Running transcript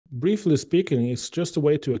briefly speaking, it's just a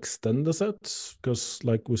way to extend the sets because,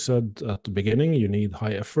 like we said at the beginning, you need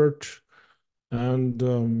high effort.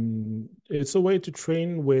 And it's a way to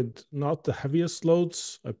train with not the heaviest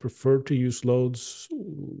loads. I prefer to use loads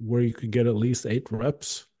where you could get at least 8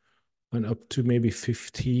 reps and up to maybe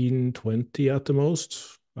 15, 20 at the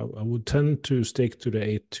most. I would tend to stick to the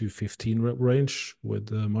 8 to 15 rep range with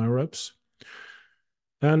my reps.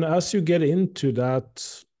 And as you get into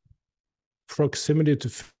that proximity to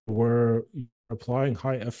where you're applying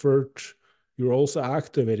high effort, you're also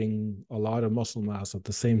activating a lot of muscle mass at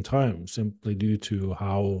the same time, simply due to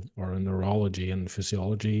how our neurology and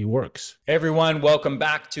physiology works. Hey everyone, welcome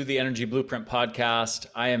back to the Energy Blueprint podcast.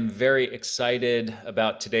 I am very excited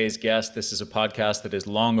about today's guest. This is a podcast that is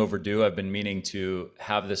long overdue. I've been meaning to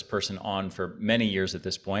have this person on for many years at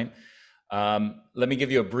this point. Let me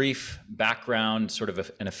give you a brief background, sort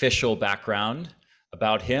of an official background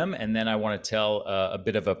about him, and then I want to tell a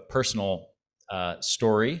bit of a personal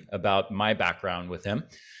story about my background with him.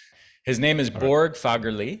 His name is Børge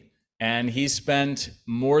Fagerli, and he's spent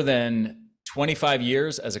more than 25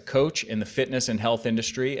 years as a coach in the fitness and health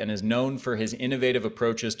industry and is known for his innovative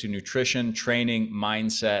approaches to nutrition, training,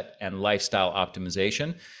 mindset, and lifestyle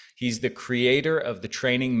optimization. He's the creator of the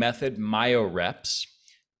training method Myo-Reps,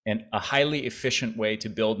 and a highly efficient way to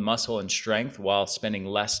build muscle and strength while spending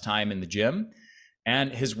less time in the gym.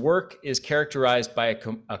 And his work is characterized by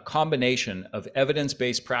a combination of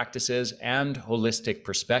evidence-based practices and holistic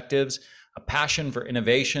perspectives, a passion for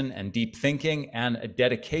innovation and deep thinking, and a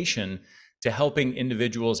dedication to helping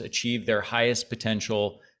individuals achieve their highest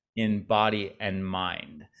potential in body and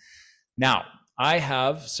mind. Now, I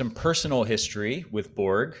have some personal history with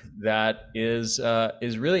Børge that is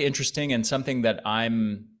really interesting, and something that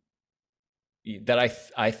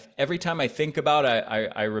every time I think about,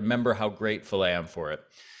 I remember how grateful I am for it.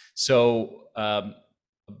 So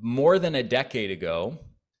more than a decade ago,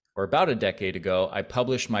 or about a decade ago, I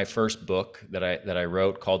published my first book that I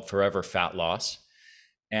wrote called Forever Fat Loss.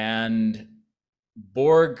 And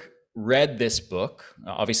Børge read this book.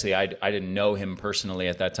 Obviously, I didn't know him personally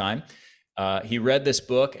at that time. He read this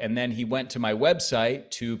book, and then he went to my website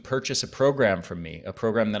to purchase a program from me, a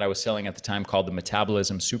program that I was selling at the time called the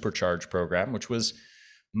Metabolism Supercharge program, which was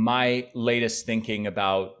my latest thinking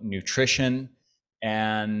about nutrition,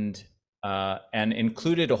 and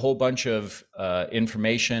included a whole bunch of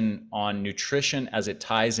information on nutrition as it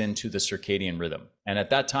ties into the circadian rhythm. And at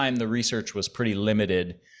that time, the research was pretty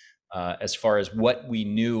limited as far as what we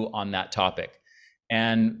knew on that topic.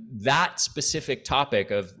 And that specific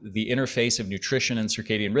topic of the interface of nutrition and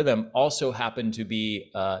circadian rhythm also happened to be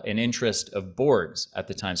an interest of Børge's at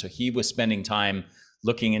the time. So he was spending time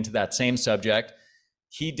looking into that same subject.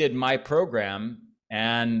 He did my program,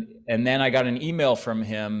 and then I got an email from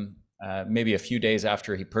him maybe a few days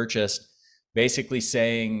after he purchased, basically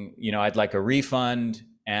saying, I'd like a refund,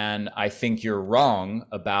 and I think you're wrong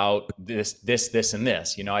about this, and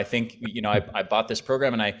this. I think, I bought this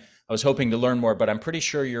program, and I was hoping to learn more, but I'm pretty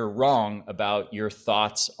sure you're wrong about your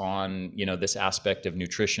thoughts on, this aspect of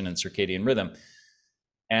nutrition and circadian rhythm.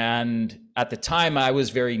 And at the time, I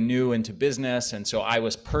was very new into business, and so I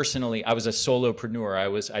was a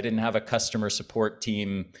solopreneur. I didn't have a customer support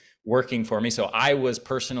team working for me, so I was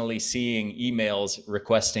personally seeing emails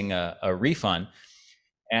requesting a refund.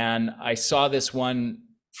 And I saw this one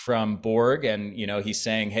from Børge, and he's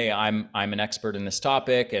saying, "Hey, I'm an expert in this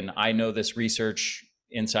topic, and I know this research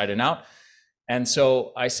inside and out." And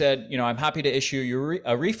so I said, I'm happy to issue you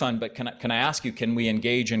a refund, but can I ask you, can we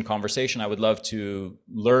engage in conversation? I would love to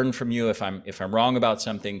learn from you. If I'm wrong about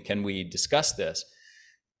something, can we discuss this?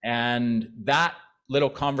 And that little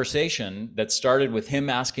conversation that started with him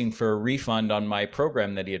asking for a refund on my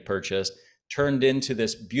program that he had purchased turned into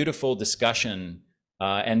this beautiful discussion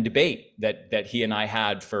and debate that he and I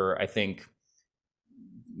had for, I think,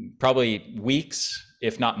 probably weeks,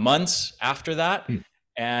 if not months after that.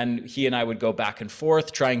 And he and I would go back and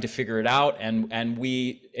forth trying to figure it out. And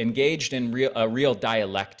we engaged in a real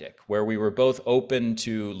dialectic where we were both open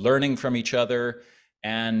to learning from each other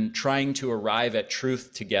and trying to arrive at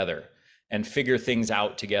truth together and figure things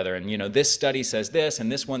out together. And, this study says this,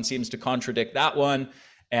 and this one seems to contradict that one.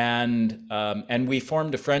 And we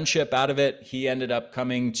formed a friendship out of it. He ended up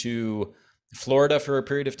coming to Florida for a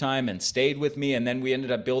period of time and stayed with me. And then we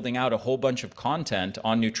ended up building out a whole bunch of content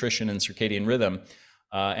on nutrition and circadian rhythm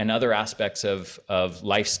and other aspects of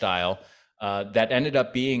lifestyle that ended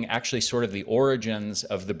up being actually sort of the origins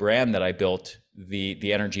of the brand that I built,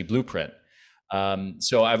 the Energy Blueprint.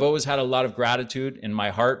 So I've always had a lot of gratitude in my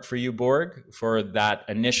heart for you, Borg, for that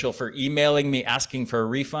initial, for emailing me asking for a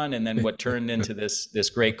refund, and then what turned into this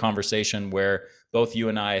great conversation where both you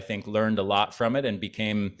and I think, learned a lot from it and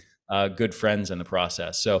became good friends in the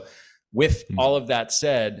process. So with all of that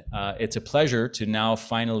said, it's a pleasure to now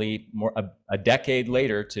finally, a decade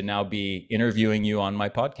later, to now be interviewing you on my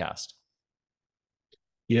podcast.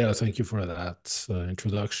 Yeah, thank you for that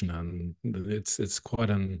introduction, and it's quite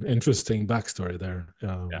an interesting backstory there.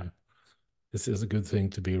 Yeah. This is a good thing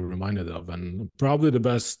to be reminded of, and probably the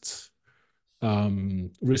best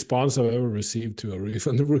response I've ever received to a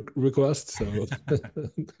refund request. So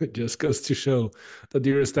it just goes to show that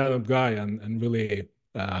you're a stand-up guy and really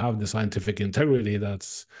have the scientific integrity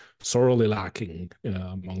that's sorely lacking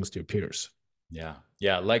amongst your peers. Yeah.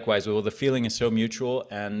 Yeah. Likewise. Well, the feeling is so mutual,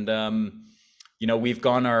 and we've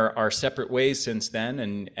gone our separate ways since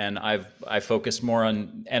then, and I focus more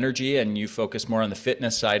on energy, and you focus more on the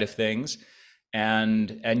fitness side of things,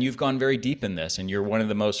 and you've gone very deep in this, and you're one of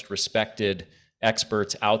the most respected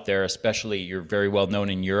experts out there. Especially, you're very well known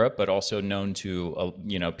in Europe, but also known to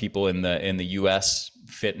people in the U.S.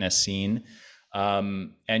 fitness scene.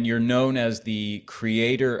 And you're known as the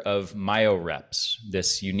creator of Myo-Reps,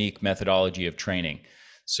 this unique methodology of training.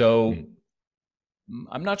 So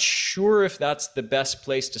I'm not sure if that's the best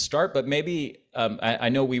place to start, but maybe I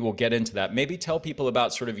know we will get into that. Maybe tell people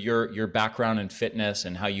about sort of your background in fitness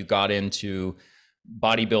and how you got into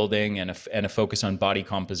bodybuilding and a focus on body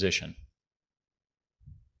composition.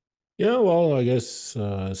 Yeah, well, I guess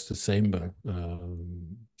it's the same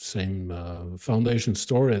foundation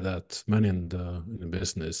story that many in the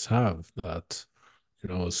business have. That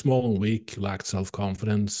small and weak, lacked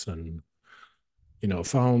self-confidence, and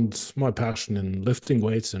found my passion in lifting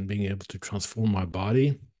weights and being able to transform my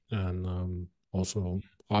body, and also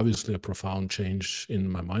obviously a profound change in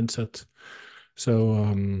my mindset.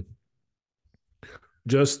 So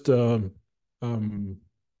just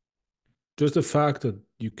just the fact that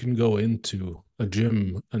you can go into a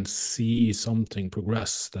gym and see something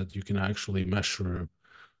progress, that you can actually measure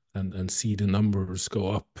and see the numbers go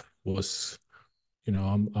up, was,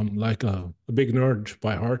 I'm like a big nerd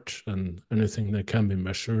by heart, and anything that can be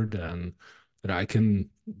measured and that I can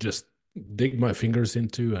just dig my fingers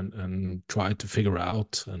into and try to figure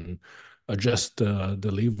out and adjust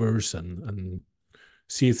the levers and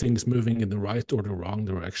see things moving in the right or the wrong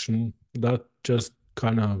direction, that just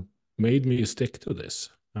kind of made me stick to this.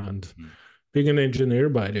 And being an engineer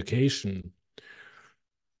by education,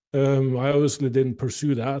 I obviously didn't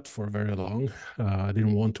pursue that for very long. I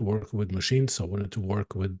didn't want to work with machines. I wanted to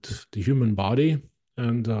work with the human body,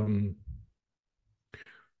 and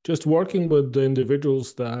just working with the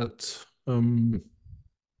individuals that, I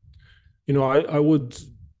would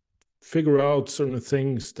figure out certain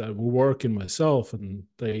things that will work in myself, and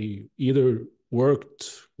they either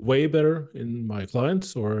worked way better in my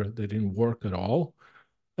clients or they didn't work at all.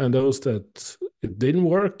 And those that it didn't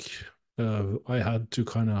work, I had to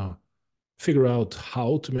kind of figure out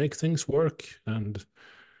how to make things work. And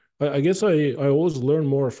I guess I always learn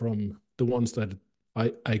more from the ones that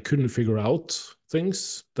I couldn't figure out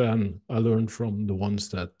things than I learned from the ones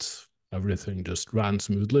that everything just ran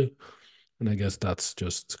smoothly. And I guess that's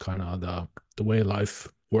just kind of the way life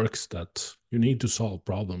works, that you need to solve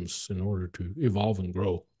problems in order to evolve and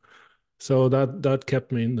grow. So that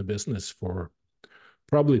kept me in the business for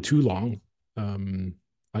probably too long.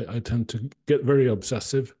 I tend to get very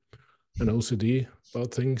obsessive and OCD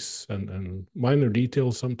about things and minor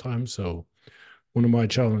details sometimes. So one of my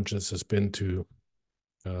challenges has been to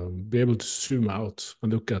be able to zoom out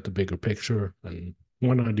and look at the bigger picture. And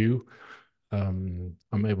when I do, I'm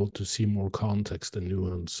able to see more context and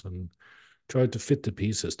nuance and try to fit the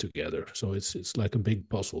pieces together. So it's like a big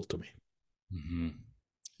puzzle to me. Mm-hmm.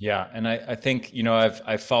 Yeah, and I think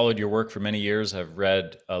I've followed your work for many years. I've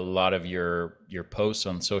read a lot of your posts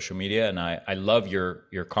on social media, and I love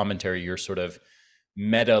your commentary, your sort of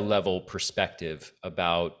meta level perspective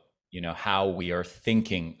about how we are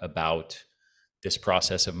thinking about this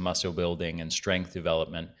process of muscle building and strength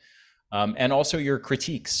development, and also your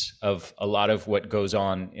critiques of a lot of what goes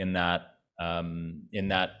on in that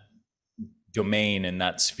domain, in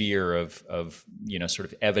that sphere of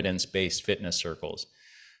sort of evidence-based fitness circles.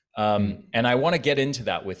 And I want to get into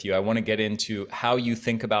that with you. I want to get into how you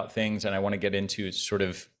think about things, and I want to get into sort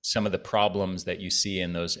of some of the problems that you see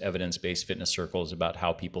in those evidence-based fitness circles about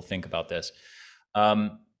how people think about this.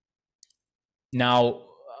 Now,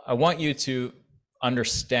 I want you to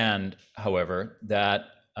understand, however, that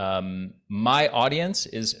my audience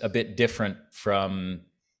is a bit different from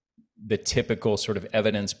the typical sort of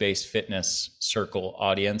evidence-based fitness circle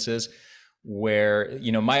audiences. where,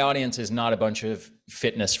 you know, my audience is not a bunch of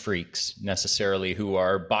fitness freaks necessarily who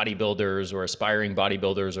are bodybuilders or aspiring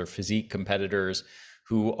bodybuilders or physique competitors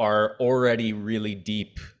who are already really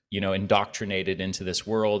deep, you know, indoctrinated into this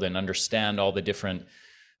world and understand all the different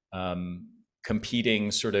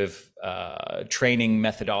competing sort of training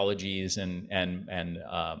methodologies and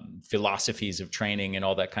philosophies of training and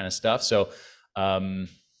all that kind of stuff. So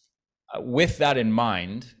with that in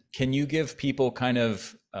mind, can you give people kind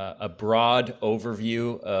of a broad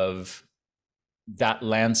overview of that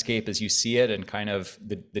landscape as you see it, and kind of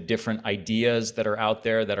the different ideas that are out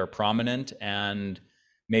there that are prominent, and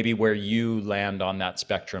maybe where you land on that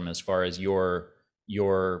spectrum as far as your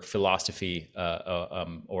philosophy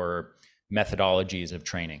or methodologies of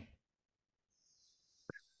training?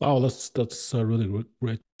 Wow, that's a really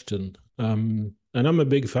great question. And I'm a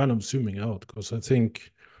big fan of zooming out because I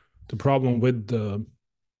think the problem with the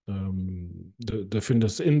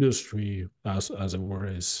fitness industry, as it were,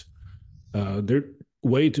 is they're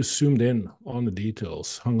way too zoomed in on the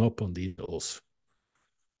details, hung up on details,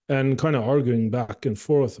 and kind of arguing back and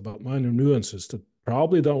forth about minor nuances that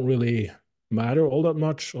probably don't really matter all that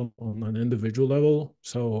much on an individual level.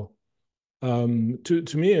 So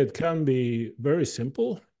to me, it can be very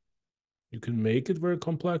simple. You can make it very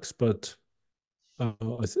complex, but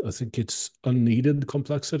I think it's unneeded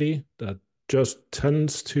complexity that just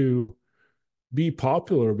tends to be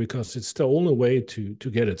popular because it's the only way to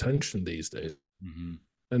get attention these days. Mm-hmm.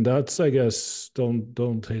 And that's, I guess,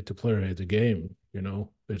 don't hate the player, hate the game. You know,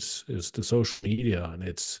 it's the social media, and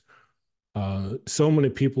it's so many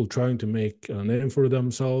people trying to make a name for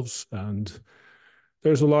themselves, and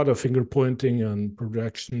there's a lot of finger pointing and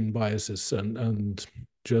projection biases and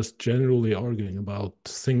just generally arguing about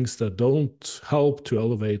things that don't help to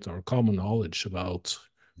elevate our common knowledge about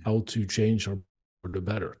how to change our for the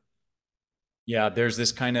better. Yeah, there's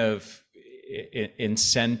this kind of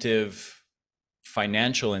incentive,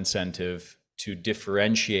 financial incentive to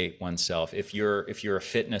differentiate oneself. If you're a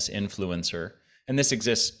fitness influencer, and this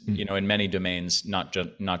exists, you know, in many domains, not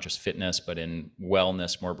just fitness, but in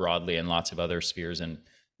wellness more broadly, and lots of other spheres, in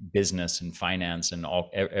business and finance and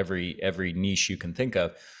every niche you can think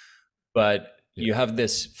of. But you have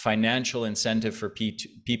this financial incentive for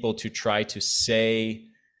people to try to say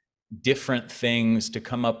different things, to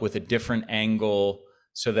come up with a different angle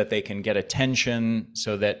so that they can get attention,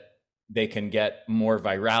 so that they can get more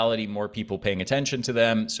virality, more people paying attention to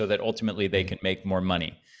them, so that ultimately they can make more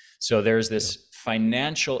money. So there's this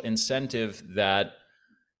financial incentive that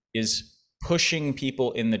is pushing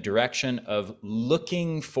people in the direction of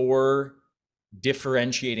looking for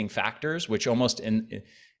differentiating factors, which almost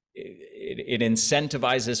it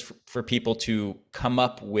incentivizes for people to come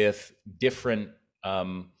up with different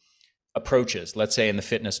approaches. Let's say in the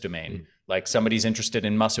fitness domain, like somebody's interested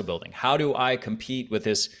in muscle building. How do I compete with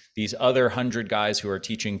these other 100 guys who are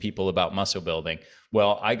teaching people about muscle building?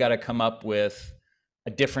 Well, I got to come up with a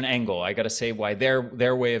different angle. I got to say why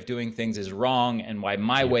their way of doing things is wrong and why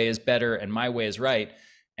my way is better and my way is right.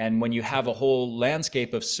 And when you have a whole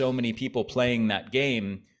landscape of so many people playing that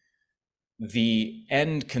game, the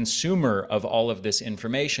end consumer of all of this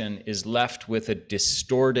information is left with a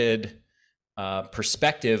distorted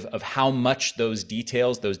perspective of how much those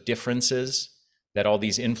details, those differences that all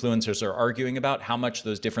these influencers are arguing about, how much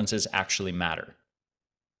those differences actually matter.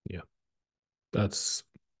 Yeah, that's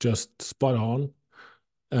just spot on.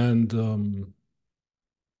 And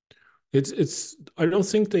it's I don't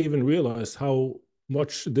think they even realize how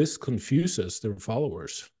much this confuses their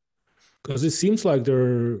followers, because it seems like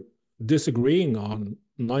they're disagreeing on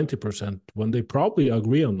 90% when they probably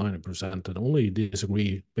agree on 90% and only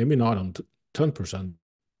disagree maybe not on 10%,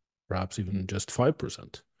 perhaps even just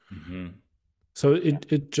 5%. Mm-hmm. So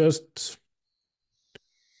it just,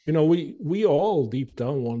 you know, we all deep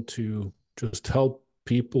down want to just help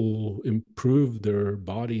people improve their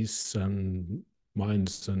bodies and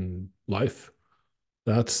minds and life.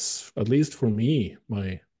 That's, at least for me,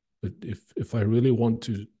 my, if I really want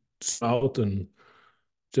to out and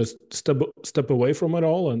just step away from it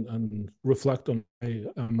all and reflect on,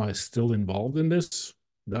 am I still involved in this?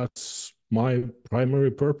 That's my primary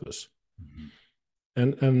purpose. Mm-hmm.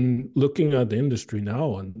 And looking at the industry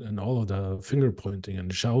now and all of the finger pointing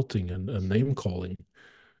and shouting and name calling,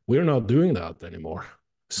 we're not doing that anymore.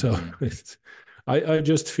 So I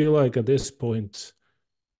just feel like at this point,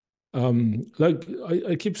 like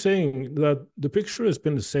I keep saying that the picture has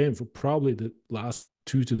been the same for probably the last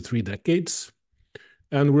 2 to 3 decades,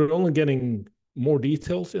 and we're only getting more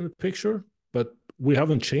details in the picture, but we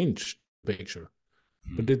haven't changed the picture.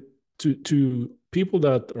 But to people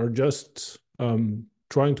that are just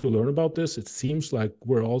trying to learn about this, it seems like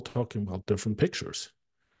we're all talking about different pictures.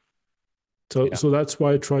 So that's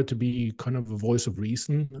why I try to be kind of a voice of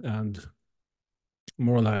reason and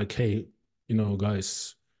more like, hey,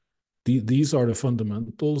 guys, these are the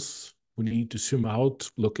fundamentals. We need to zoom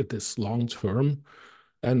out, look at this long term.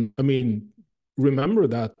 And I mean, remember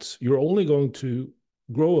that you're only going to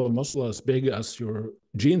grow a muscle as big as your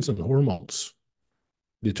genes and hormones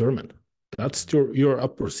determine. That's your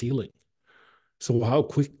upper ceiling. So how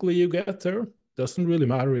quickly you get there doesn't really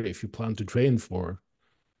matter if you plan to train for,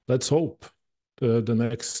 let's hope, the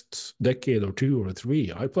next decade or 2 or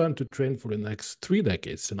 3. I plan to train for the next 3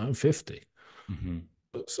 decades, and I'm 50. Mm-hmm.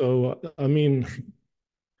 So I mean,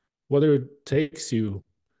 whether it takes you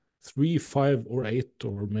 3, 5, or 8,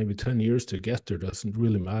 or maybe 10 years to get there doesn't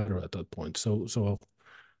really matter at that point. So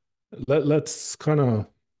let's kind of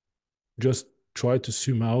just try to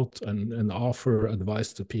zoom out and offer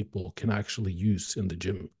advice that people can actually use in the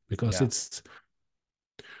gym, because it's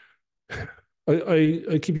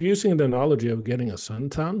I keep using the analogy of getting a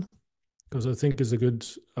suntan, because I think is a good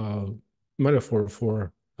metaphor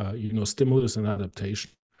for stimulus and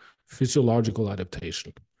adaptation, physiological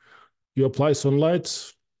adaptation. You apply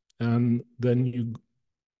sunlight, and then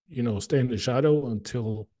you stay in the shadow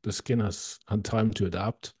until the skin has had time to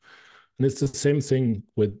adapt. And it's the same thing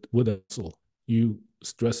with a muscle. You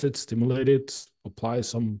stress it, stimulate it, apply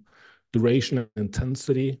some duration and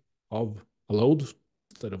intensity of a load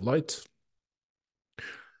instead of light,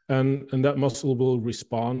 and that muscle will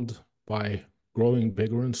respond by growing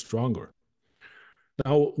bigger and stronger.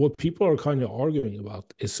 Now, what people are kind of arguing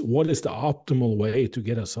about is what is the optimal way to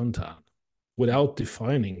get a suntan without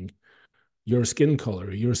defining your skin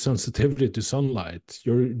color, your sensitivity to sunlight,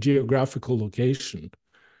 your geographical location,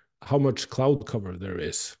 how much cloud cover there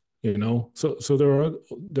is. So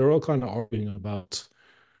they're all kind of arguing about,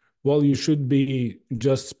 well, you should be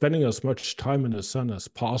just spending as much time in the sun as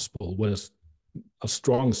possible with a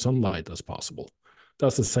strong sunlight as possible.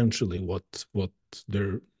 That's essentially what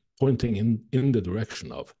they're pointing in the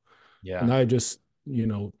direction of. And I just,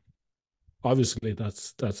 obviously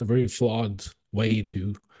that's a very flawed way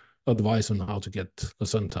to advise on how to get a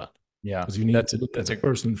suntan. Yeah, because you need to look at the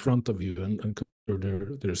person in front of you and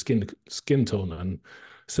consider their skin tone and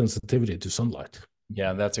sensitivity to sunlight.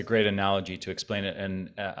 Yeah, that's a great analogy to explain it.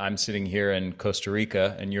 And I'm sitting here in Costa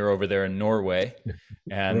Rica, and you're over there in Norway,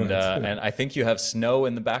 and Right. and I think you have snow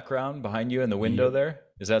in the background behind you in the window there.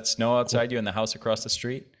 Is that snow outside you in the house across the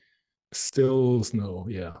street? Still snow,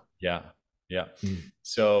 yeah. Yeah. Yeah.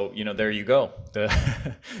 So, there you go.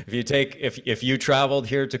 If you traveled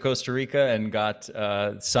here to Costa Rica and got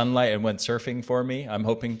sunlight and went surfing for me, I'm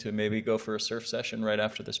hoping to maybe go for a surf session right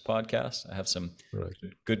after this podcast. I have some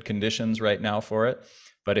good conditions right now for it.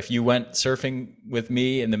 But if you went surfing with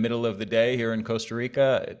me in the middle of the day here in Costa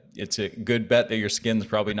Rica, it's a good bet that your skin's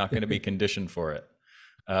probably not going to be conditioned for it.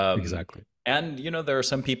 Exactly. And, there are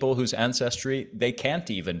some people whose ancestry, they can't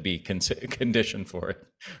even be conditioned for it,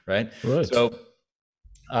 right? So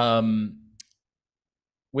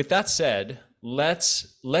with that said,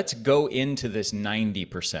 let's go into this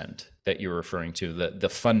 90% that you're referring to, the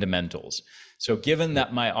fundamentals. So given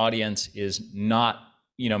that my audience is not,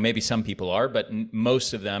 maybe some people are, but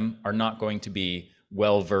most of them are not going to be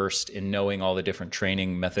well-versed in knowing all the different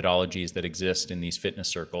training methodologies that exist in these fitness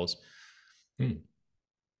circles.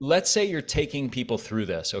 Let's say you're taking people through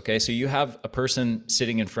this, okay? So you have a person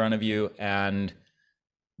sitting in front of you and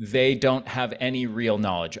they don't have any real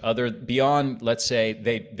knowledge beyond, let's say,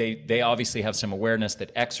 they obviously have some awareness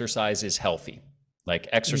that exercise is healthy. Like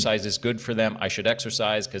exercise is good for them. I should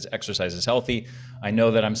exercise because exercise is healthy. I know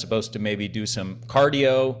that I'm supposed to maybe do some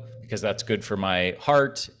cardio because that's good for my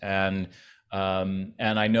heart. And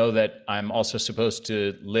I know that I'm also supposed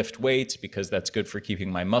to lift weights because that's good for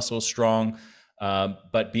keeping my muscles strong.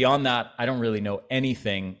 But beyond that, I don't really know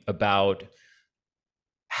anything about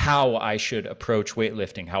how I should approach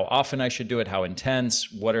weightlifting, how often I should do it, how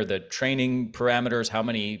intense, what are the training parameters, how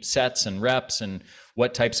many sets and reps, and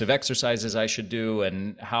what types of exercises I should do,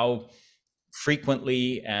 and how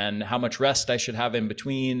frequently and how much rest I should have in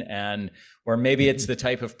between. Or maybe it's the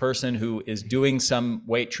type of person who is doing some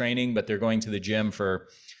weight training, but they're going to the gym for,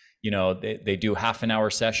 they do half an hour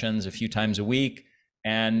sessions a few times a week.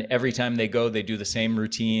 And every time they go, they do the same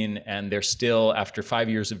routine, and they're still, after 5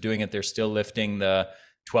 years of doing it, they're still lifting the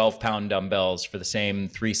 12-pound dumbbells for the same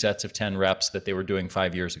 3 sets of 10 reps that they were doing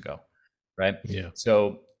 5 years ago, right? Yeah.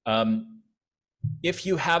 So if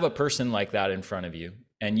you have a person like that in front of you,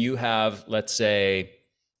 and you have, let's say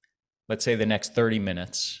the next 30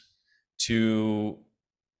 minutes to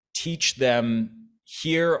teach them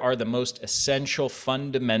here are the most essential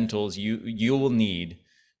fundamentals you will need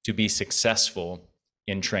to be successful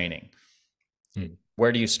in training.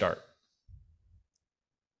 Where do you start?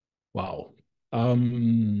 Wow.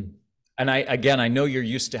 And I know you're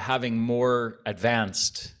used to having more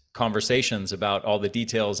advanced conversations about all the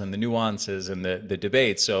details and the nuances and the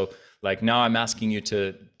debates. So like now I'm asking you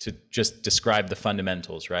to just describe the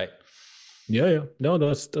fundamentals, right? Yeah. No,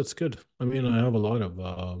 that's good. I mean, I have a lot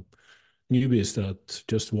of newbies that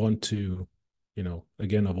just want to,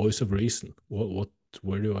 again, a voice of reason.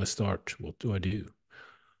 Where do I start? What do I do?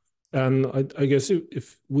 And I guess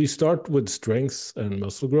if we start with strength and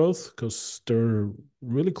muscle growth, because they're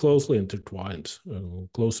really closely intertwined,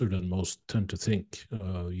 closer than most tend to think.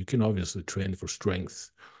 You can obviously train for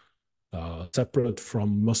strength separate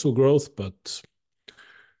from muscle growth, but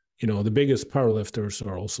the biggest powerlifters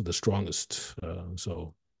are also the strongest.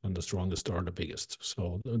 And the strongest are the biggest.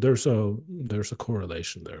 So there's a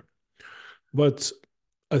correlation there. But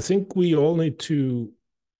I think we all need to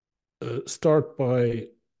start by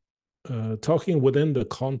talking within the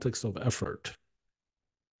context of effort.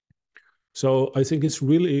 So I think it's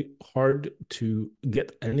really hard to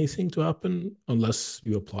get anything to happen unless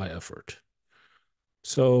you apply effort.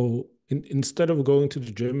 So instead of going to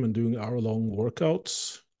the gym and doing hour-long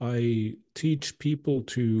workouts, I teach people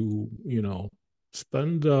to,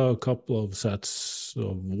 spend a couple of sets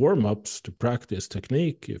of warm-ups to practice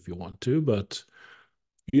technique if you want to, but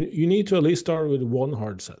you need to at least start with one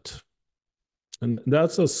hard set. And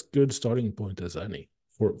that's as good starting point as any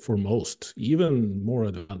for most, even more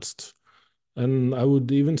advanced. And I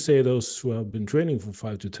would even say those who have been training for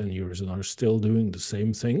 5 to 10 years and are still doing the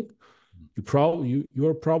same thing,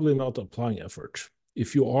 you're probably not applying effort.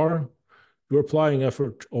 If you are, you're applying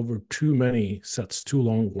effort over too many sets, too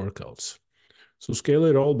long workouts. So scale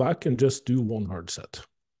it all back and just do one hard set.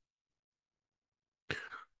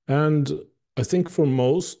 And I think for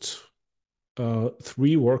most, 3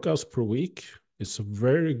 workouts per week is a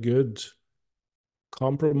very good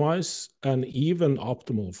compromise and even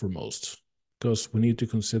optimal for most, because we need to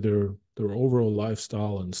consider their overall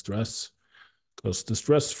lifestyle and stress, because the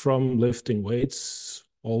stress from lifting weights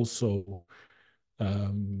also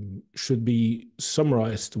should be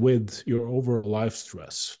summarized with your overall life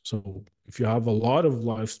stress. So if you have a lot of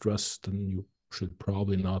life stress, then you should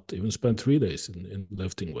probably not even spend 3 days in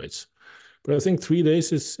lifting weights. But I think 3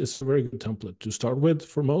 days is a very good template to start with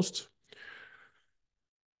for most.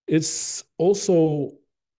 It's also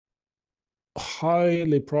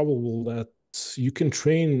highly probable that you can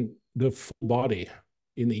train the full body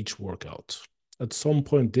in each workout. At some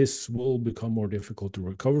point, this will become more difficult to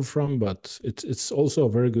recover from, but it's also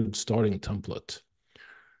a very good starting template.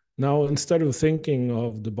 Now, instead of thinking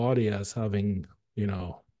of the body as having,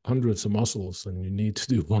 hundreds of muscles and you need to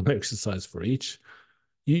do one exercise for each,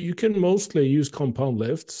 you can mostly use compound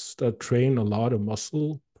lifts that train a lot of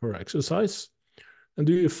muscle per exercise and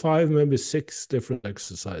do 5, maybe 6 different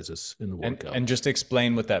exercises in the workout. And just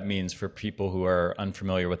explain what that means for people who are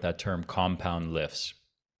unfamiliar with that term, compound lifts.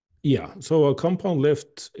 Yeah, so a compound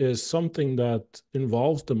lift is something that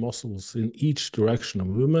involves the muscles in each direction of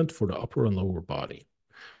movement for the upper and lower body.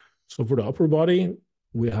 So for the upper body,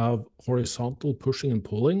 we have horizontal pushing and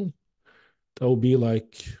pulling. That will be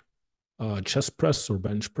like a chest press or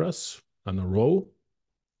bench press and a row.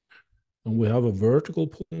 And we have a vertical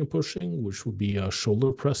pulling and pushing, which would be a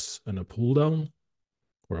shoulder press and a pull down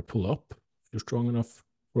or a pull up, if you're strong enough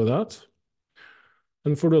for that.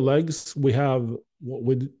 And for the legs, we have what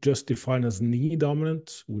we just define as knee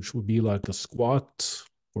dominant, which would be like a squat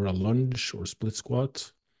or a lunge or split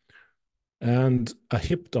squat, and a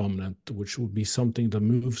hip dominant, which would be something that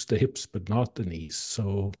moves the hips but not the knees.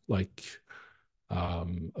 So like a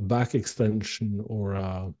back extension or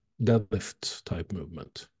a deadlift type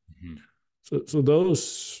movement. Mm-hmm. So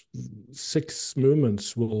those 6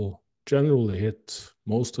 movements will generally hit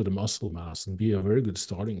most of the muscle mass and be a very good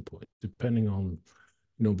starting point, depending on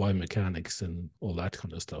biomechanics and all that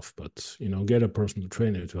kind of stuff. But get a personal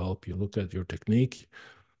trainer to help you look at your technique.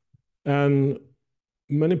 And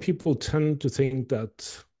many people tend to think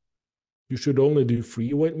that you should only do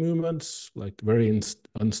free weight movements, like very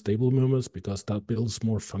unstable movements, because that builds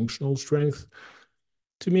more functional strength.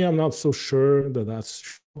 To me, I'm not so sure that that's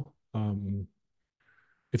true.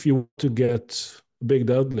 If you want to get a big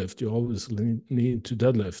deadlift, you always need to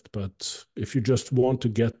deadlift. But if you just want to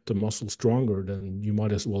get the muscle stronger, then you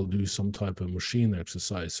might as well do some type of machine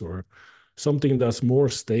exercise or something that's more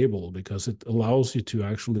stable, because it allows you to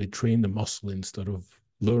actually train the muscle instead of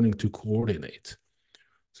learning to coordinate.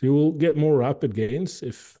 So you will get more rapid gains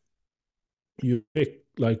if you pick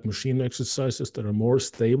like machine exercises that are more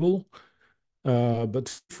stable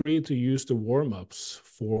but free to use the warm-ups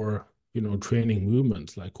for, training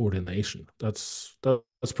movements like coordination. That's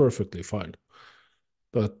perfectly fine.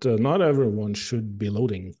 But not everyone should be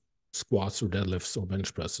loading squats or deadlifts or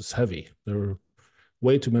bench presses heavy. There are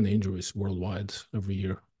way too many injuries worldwide every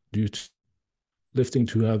year due to lifting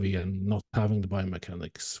too heavy and not having the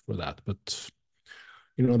biomechanics for that. But,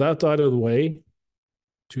 that out of the way,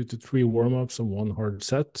 2 to 3 warm-ups and 1 hard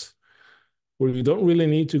set, where you don't really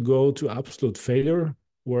need to go to absolute failure,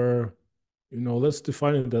 where, let's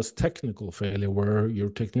define it as technical failure, where your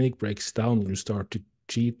technique breaks down and you start to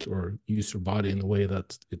cheat or use your body in a way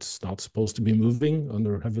that it's not supposed to be moving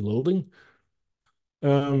under heavy loading.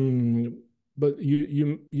 But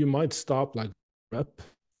you might stop like rep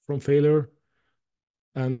from failure.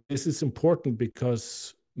 And this is important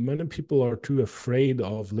because many people are too afraid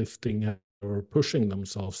of lifting or pushing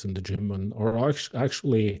themselves in the gym, and or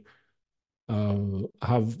actually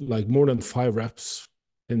have like more than 5 reps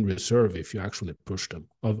in reserve if you actually push them.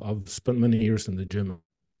 I've spent many years in the gym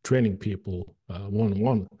training people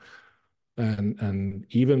one-on-one, and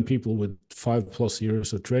even people with 5+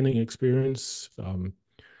 years of training experience,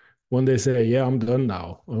 when they say, yeah, I'm done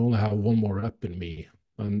now, I only have 1 more rep in me,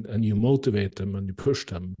 and you motivate them and you push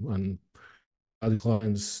them, and other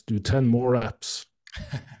clients do 10 more reps.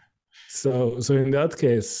 So in that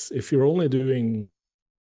case, if you're only doing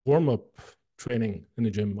warm-up training in the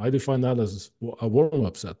gym, I define that as a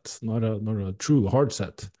warm-up set, not a true hard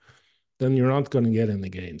set, then you're not going to get any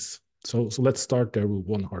gains. So let's start there with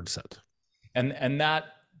 1 hard set. And that,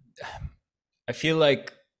 I feel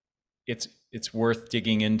like it's worth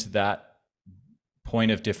digging into that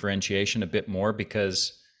point of differentiation a bit more,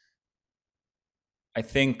 because I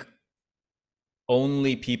think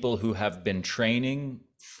only people who have been training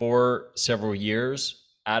for several years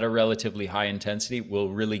at a relatively high intensity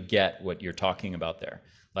will really get what you're talking about there.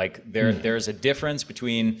 Like there's a difference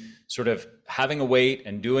between sort of having a weight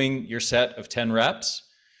and doing your set of 10 reps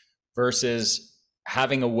versus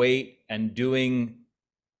having a weight and doing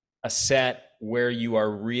a set where you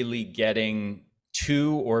are really getting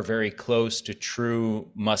to or very close to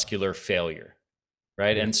true muscular failure,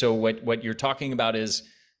 right? And so what you're talking about is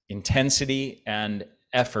intensity and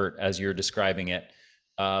effort, as you're describing it,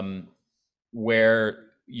 where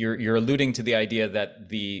you're alluding to the idea that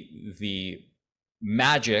the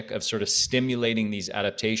magic of sort of stimulating these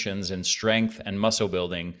adaptations in strength and muscle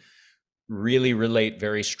building really relate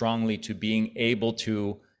very strongly to being able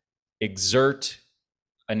to exert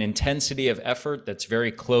an intensity of effort that's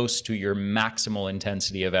very close to your maximal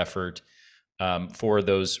intensity of effort for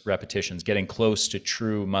those repetitions, getting close to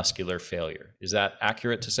true muscular failure. Is that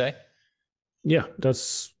accurate to say? Yeah,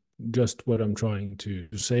 that's just what I'm trying to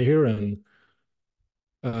say here. And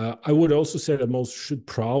I would also say that most should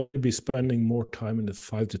probably be spending more time in the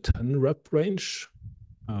 5 to 10 rep range.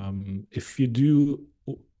 If you do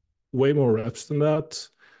way more reps than that,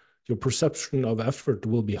 your perception of effort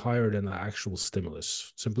will be higher than the actual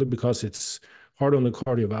stimulus, simply because it's hard on the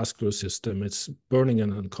cardiovascular system. It's burning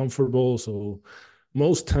and uncomfortable. So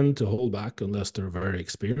most tend to hold back unless they're very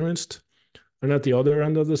experienced. And at the other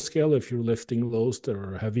end of the scale, if you're lifting loads that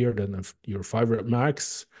are heavier than your 5 rep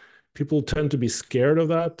max, people tend to be scared of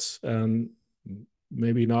that and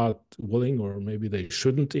maybe not willing, or maybe they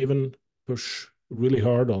shouldn't even push really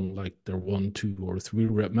hard on like their 1, 2, or 3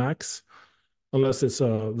 rep max, unless it's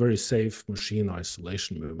a very safe machine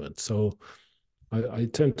isolation movement. So I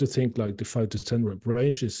tend to think like the 5 to 10 rep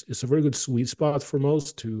range is a very good sweet spot for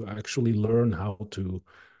most to actually learn how to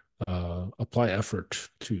apply effort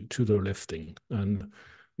to their lifting. And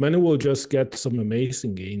many will just get some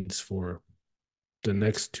amazing gains for the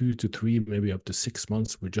next 2 to 3, maybe up to 6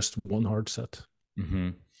 months with just 1 hard set. Mm-hmm.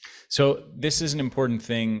 So this is an important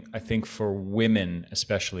thing, I think, for women,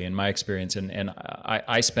 especially in my experience. And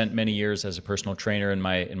I spent many years as a personal trainer in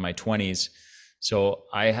my 20s. So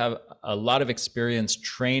I have a lot of experience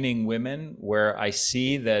training women where I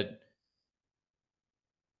see that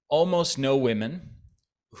almost no women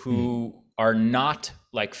who are not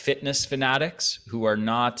like fitness fanatics, who are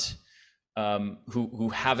not who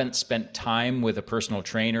haven't spent time with a personal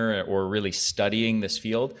trainer or really studying this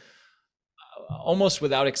field, almost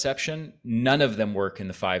without exception, none of them work in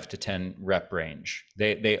the 5 to 10 rep range.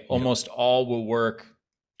 They almost all will work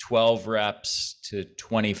 12 reps to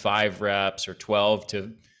 25 reps or 12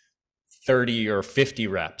 to 30 or 50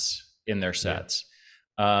 reps in their sets.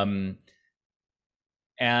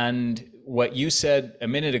 And what you said a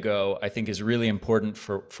minute ago, I think, is really important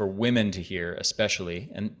for women to hear, especially,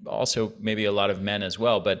 and also maybe a lot of men as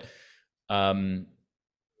well. But I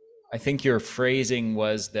think your phrasing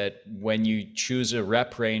was that when you choose a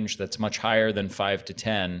rep range that's much higher than 5 to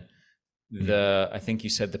 10, I think you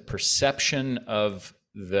said the perception of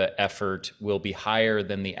the effort will be higher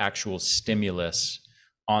than the actual stimulus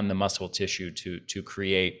on the muscle tissue to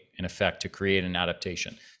create an effect, to create an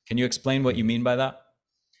adaptation. Can you explain what you mean by that?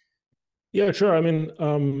 Yeah, sure. I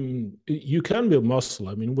mean, you can build muscle.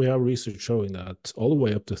 I mean, we have research showing that all the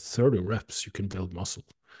way up to 30 reps, you can build muscle.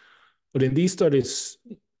 But in these studies,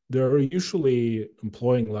 they're usually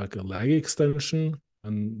employing like a leg extension,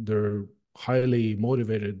 and they're highly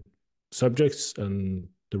motivated subjects, and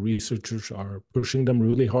the researchers are pushing them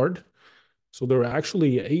really hard. So they're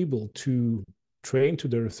actually able to train to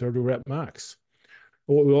their 30 rep max.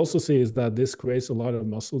 But what we also see is that this creates a lot of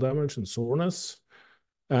muscle damage and soreness.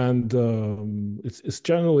 And it's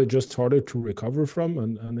generally just harder to recover from.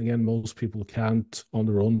 And again, most people can't, on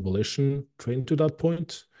their own volition, train to that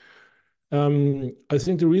point. I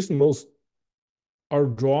think the reason most are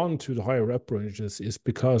drawn to the higher rep ranges is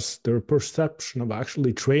because their perception of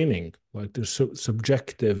actually training, like their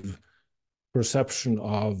subjective perception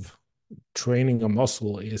of training a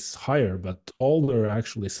muscle is higher, but all they're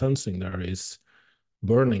actually sensing there is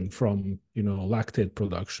burning from, lactate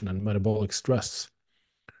production and metabolic stress.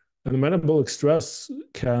 And the metabolic stress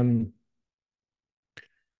can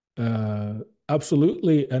uh,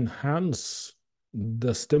 absolutely enhance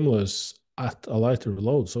the stimulus at a lighter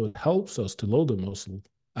load. So it helps us to load the muscle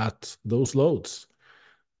at those loads.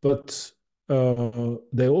 But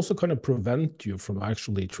they also kind of prevent you from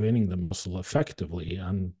actually training the muscle effectively.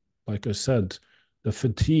 And like I said, the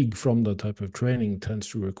fatigue from that type of training tends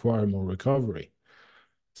to require more recovery.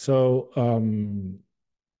 So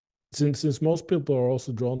since most people are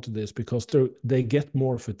also drawn to this because they get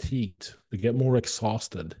more fatigued, they get more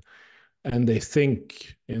exhausted, and they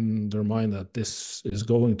think in their mind that this is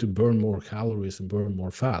going to burn more calories and burn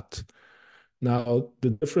more fat. Now,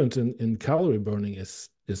 the difference in calorie burning is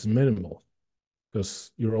minimal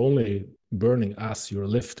because you're only burning as you're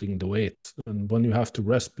lifting the weight. And when you have to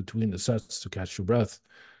rest between the sets to catch your breath,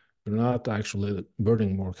 you're not actually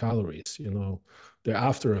burning more calories. The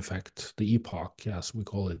after effect, the epoch, as we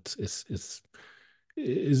call it,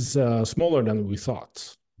 is smaller than we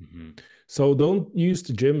thought. Mm-hmm. So don't use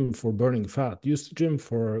the gym for burning fat. Use the gym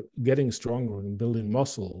for getting stronger and building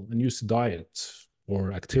muscle, and use diet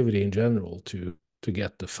or activity in general to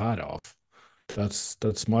get the fat off.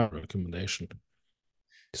 That's my recommendation.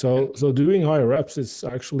 So doing higher reps is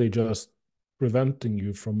actually just preventing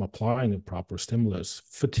you from applying a proper stimulus.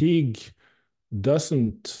 Fatigue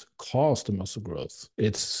doesn't cause the muscle growth.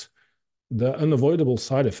 It's the unavoidable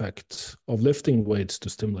side effect of lifting weights to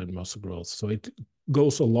stimulate muscle growth. So it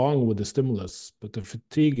goes along with the stimulus, but the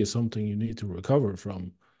fatigue is something you need to recover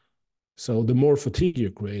from. So the more fatigue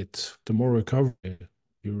you create, the more recovery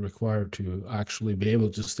you require to actually be able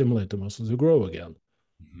to stimulate the muscles to grow again.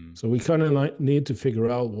 Mm-hmm. So we kind of need to figure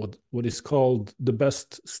out what is called the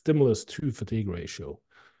best stimulus to fatigue ratio.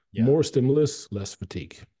 Yeah. More stimulus, less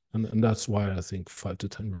fatigue. And that's why I think 5 to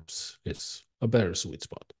 10 reps is a better sweet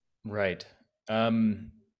spot. Right.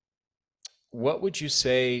 What would you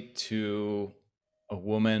say to a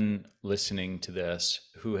woman listening to this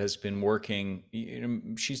who has been working,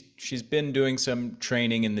 she's been doing some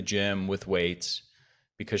training in the gym with weights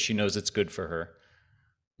because she knows it's good for her,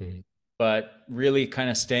 mm-hmm. but really kind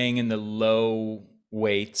of staying in the low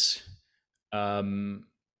weights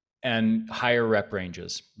and higher rep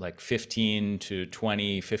ranges, like 15 to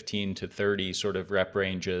 20, 15 to 30 sort of rep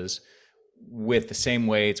ranges with the same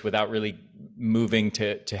weights without really moving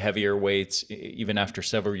to heavier weights, even after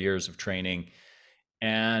several years of training,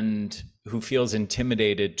 and who feels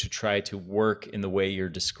intimidated to try to work in the way you're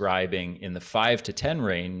describing in the 5 to 10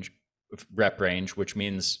 rep range, which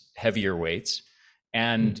means heavier weights,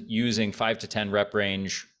 and using 5 to 10 rep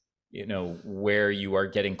range, where you are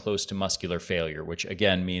getting close to muscular failure, which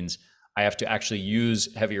again means I have to actually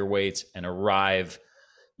use heavier weights and arrive,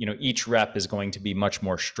 each rep is going to be much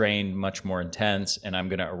more strained, much more intense, and I'm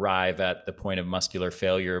going to arrive at the point of muscular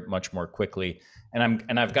failure much more quickly.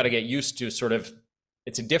 And I've got to get used to sort of,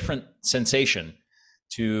 it's a different sensation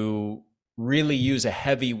to really use a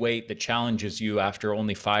heavy weight that challenges you after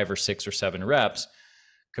only 5 or 6 or 7 reps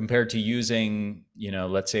compared to using,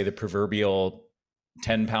 let's say the proverbial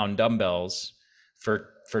 10-pound dumbbells for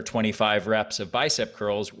 25 reps of bicep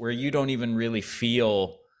curls, where you don't even really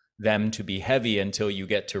feel them to be heavy until you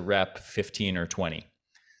get to rep 15 or 20,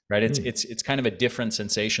 right? It's kind of a different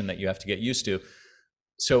sensation that you have to get used to.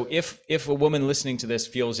 So if a woman listening to this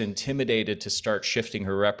feels intimidated to start shifting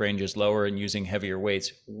her rep ranges lower and using heavier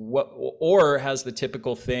weights, or has the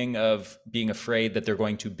typical thing of being afraid that they're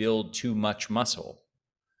going to build too much muscle,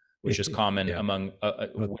 which is common among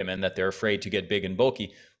women, that they're afraid to get big and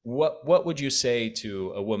bulky. What would you say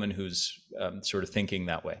to a woman who's sort of thinking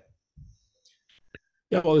that way?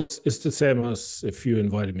 Yeah, well, it's the same as if you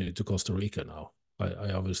invited me to Costa Rica now.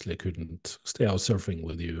 I obviously couldn't stay out surfing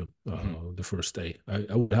with you Hmm. the first day.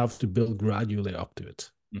 I would have to build gradually up to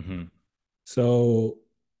it. Hmm. So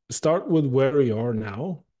start with where you are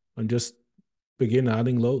now and just begin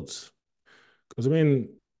adding loads. Because I mean,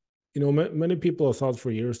 many people have thought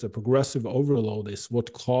for years that progressive overload is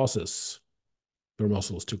what causes your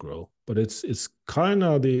muscles to grow, but it's kind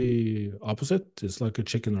of the opposite. It's like a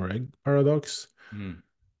chicken or egg paradox. Mm.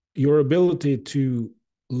 Your ability to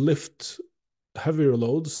lift heavier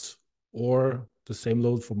loads or the same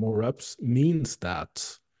load for more reps means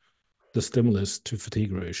that the stimulus to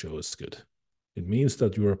fatigue ratio is good. It means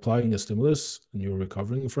that you're applying a stimulus and you're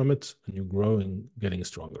recovering from it and you're growing, getting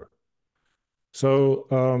stronger. So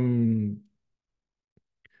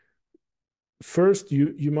first,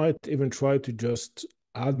 you might even try to just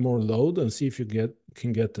add more load and see if you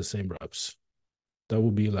can get the same reps. That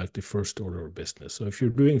would be like the first order of business. So if you're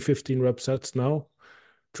doing 15 rep sets now,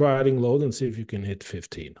 try adding load and see if you can hit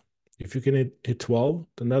 15. If you can hit 12,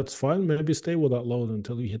 then that's fine. Maybe stay with that load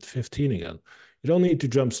until you hit 15 again. You don't need to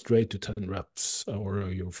jump straight to 10 reps or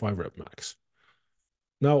your 5 rep max.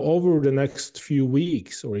 Now, over the next few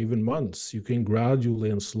weeks or even months, you can gradually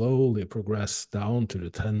and slowly progress down to the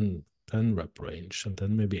 10 rep range and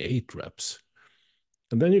then maybe 8 reps.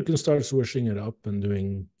 And then you can start switching it up and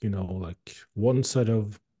doing, like one set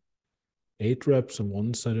of 8 reps and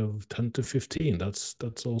one set of 10 to 15. That's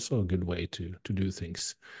also a good way to do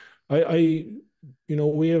things. I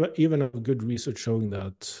we have even have good research showing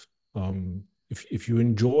that if you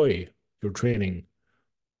enjoy your training,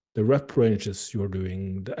 the rep ranges you're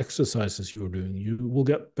doing, the exercises you're doing, you will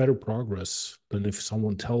get better progress than if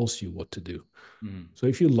someone tells you what to do. Mm. So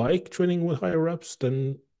if you like training with higher reps,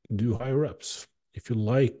 then do higher reps. If you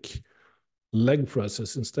like leg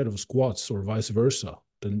presses instead of squats or vice versa,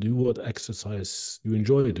 then do what exercise you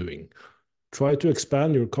enjoy doing. Try to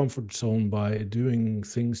expand your comfort zone by doing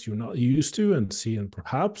things you're not used to and see, and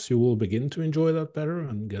perhaps you will begin to enjoy that better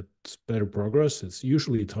and get better progress. It's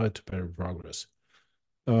usually tied to better progress.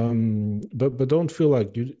 But don't feel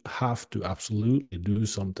like you have to absolutely do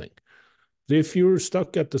something. If you're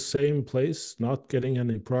stuck at the same place, not getting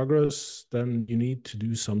any progress, then you need to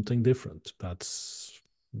do something different. That's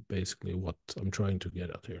basically what I'm trying to get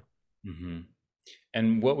at here. Hmm.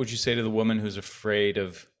 And what would you say to the woman who's afraid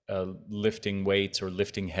of lifting weights or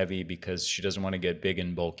lifting heavy because she doesn't want to get big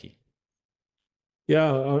and bulky?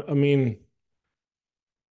 Yeah, I mean,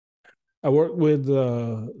 I work with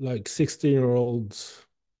like 16-year-old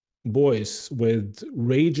boys with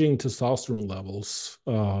raging testosterone levels,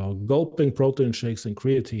 gulping protein shakes and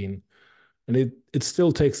creatine, and it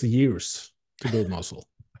still takes years to build muscle.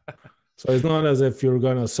 So it's not as if you're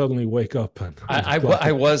gonna suddenly wake up and plop I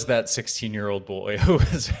it. was that 16-year-old boy who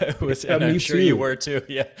was, Yeah, and I'm me sure you too. were too.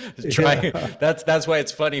 Yeah, trying. Yeah, That's why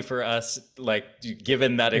it's funny for us, like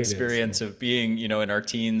given that it is. experience of being, in our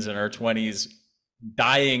teens and our 20s,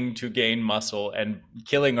 dying to gain muscle and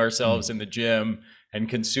killing ourselves Mm, in the gym and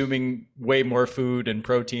consuming way more food and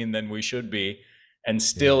protein than we should be, and yeah.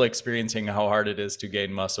 still experiencing how hard it is to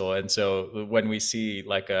gain muscle. And so when we see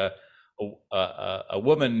like a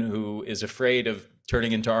woman who is afraid of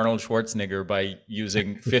turning into Arnold Schwarzenegger by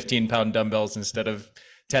using 15-pound dumbbells instead of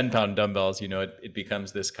 10-pound dumbbells, it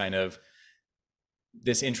becomes this kind of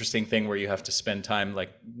this interesting thing where you have to spend time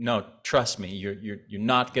like, no, trust me, you're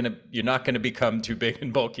not gonna become too big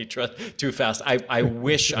and bulky too fast. I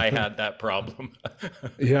wish I had that problem.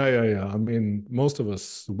 Yeah. I mean, most of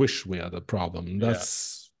us wish we had a problem. Yeah,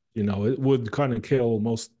 It would kind of kill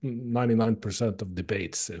most 99% of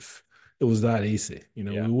debates if it was that easy.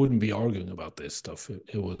 yeah, We wouldn't be arguing about this stuff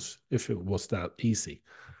if it was that easy.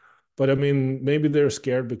 But I mean, maybe they're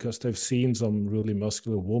scared because they've seen some really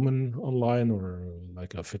muscular woman online or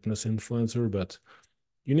like a fitness influencer. But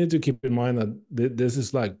you need to keep in mind that this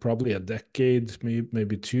is like probably a decade,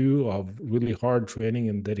 maybe two, of really hard training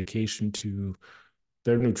and dedication to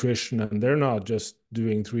their nutrition, and they're not just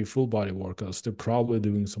doing 3 full body workouts. They're probably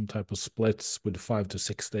doing some type of splits with 5 to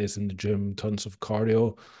 6 days in the gym, tons of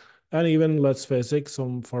cardio, and even, let's face it,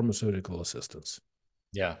 some pharmaceutical assistance.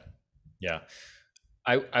 yeah, yeah.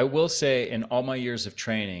 I will say in all my years of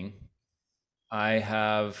training, I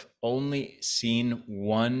have only seen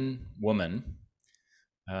one woman.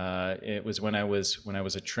 It was when I was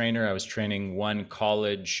a trainer. I was training one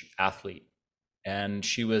college athlete, and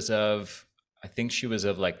I think she was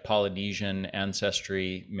of like Polynesian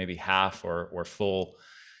ancestry, maybe half or full,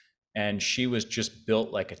 and she was just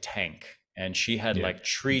built like a tank. and she had Yeah. like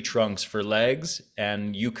tree trunks for legs,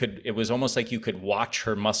 and it was almost like you could watch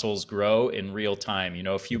her muscles grow in real time.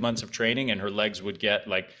 A few months of training and her legs would get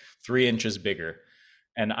like 3 inches bigger.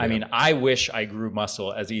 And I Yeah. mean, I wish I grew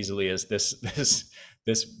muscle as easily as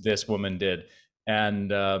this woman did.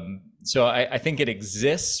 And so I think it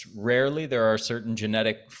exists rarely. There are certain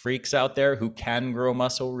genetic freaks out there who can grow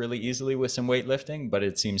muscle really easily with some weightlifting, but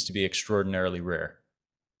it seems to be extraordinarily rare.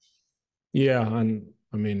 Yeah, and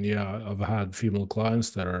I mean, yeah, I've had female clients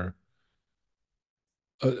that are.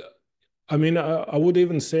 Uh, I mean, I would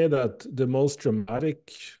even say that the most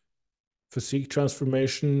dramatic physique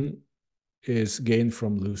transformation is gained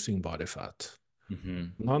from losing body fat. Hmm.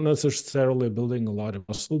 Not necessarily building a lot of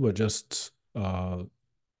muscle, but just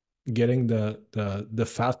getting the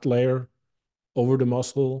fat layer over the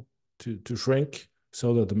muscle to shrink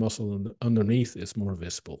so that the muscle underneath is more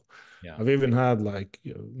visible. Yeah. I've even had like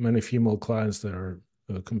many female clients that are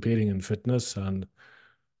competing in fitness, and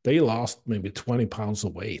they lost maybe 20 pounds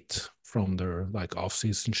of weight from their like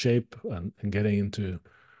off-season shape and getting into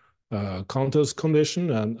contest condition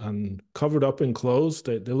and covered up in clothes.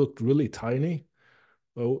 They looked really tiny.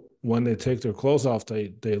 But when they take their clothes off,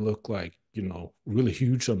 they look like, really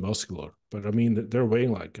huge and muscular. But I mean, they're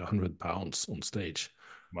weighing like 100 pounds on stage.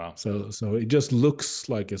 Wow. So it just looks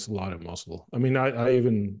like it's a lot of muscle. I mean, I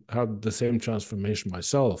even had the same transformation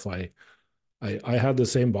myself. I had the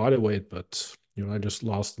same body weight, but I just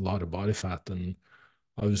lost a lot of body fat and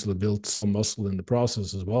obviously built some muscle in the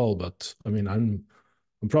process as well. But I mean, I'm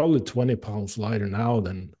probably 20 pounds lighter now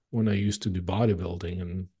than when I used to do bodybuilding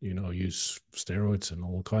and, use steroids and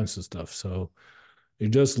all kinds of stuff. So it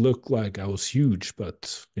just looked like I was huge,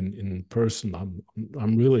 but in person,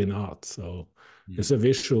 I'm really not. So it's a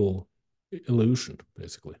visual illusion,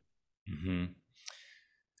 basically. Mm-hmm.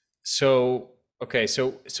 So, okay,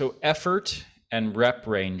 so effort and rep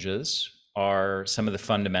ranges are some of the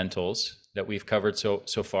fundamentals that we've covered so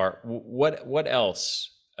far. What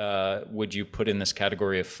else would you put in this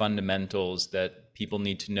category of fundamentals that people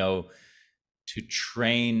need to know to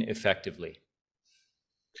train effectively?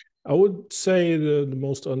 I would say the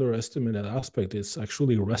most underestimated aspect is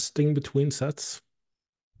actually resting between sets,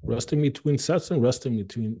 resting between sets and resting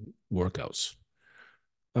between workouts.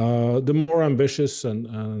 The more ambitious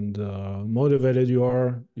and motivated you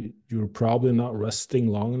are, you're probably not resting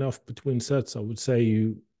long enough between sets. I would say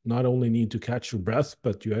you not only need to catch your breath,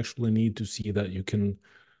 but you actually need to see that you can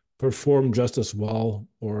perform just as well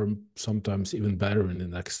or sometimes even better in the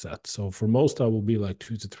next set. So for most, that will be like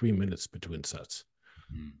 2 to 3 minutes between sets.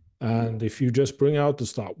 And if you just bring out the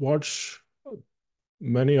stopwatch,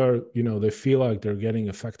 many are, they feel like they're getting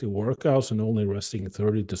effective workouts and only resting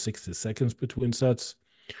 30 to 60 seconds between sets.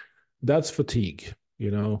 That's fatigue,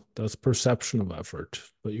 that's perception of effort,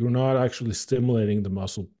 but you're not actually stimulating the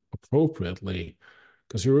muscle appropriately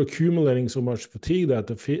because you're accumulating so much fatigue that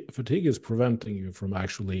the fatigue is preventing you from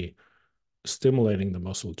actually stimulating the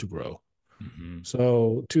muscle to grow. Mm-hmm.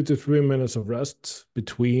 So 2 to 3 minutes of rest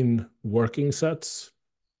between working sets,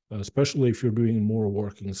 especially if you're doing more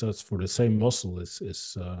working sets for the same muscle,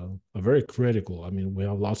 is a very critical. I mean, we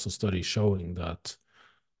have lots of studies showing that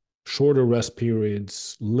shorter rest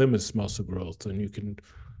periods limits muscle growth, and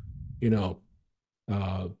you know,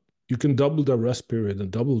 uh, you can double the rest period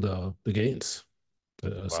and double the gains, Wow.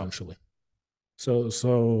 essentially.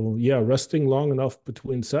 So yeah, resting long enough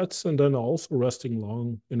between sets, and then also resting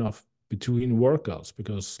long enough between workouts,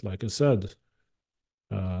 because like I said,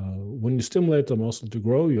 when you stimulate the muscle to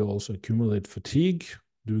grow, you also accumulate fatigue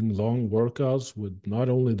doing long workouts with not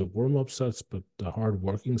only the warm-up sets but the hard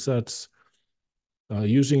working sets.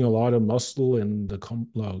 Using a lot of muscle in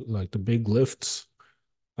like the big lifts,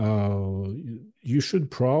 you should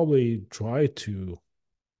probably try to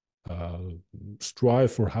uh,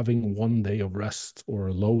 strive for having one day of rest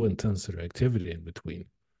or low intensity activity in between.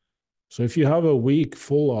 So if you have a week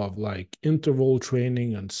full of like interval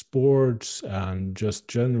training and sports and just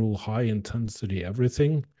general high intensity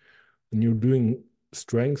everything, and you're doing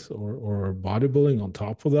strength or bodybuilding on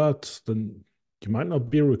top of that, then you might not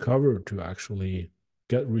be recovered to actually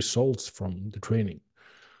get results from the training.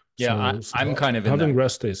 Yeah, I'm So kind of in having that.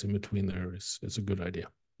 rest days in between there is a good idea.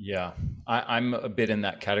 Yeah, I'm a bit in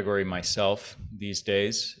that category myself these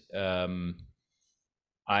days.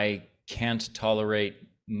 I can't tolerate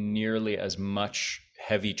nearly as much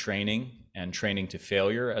heavy training and training to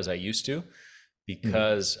failure as I used to Mm.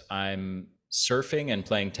 because I'm surfing and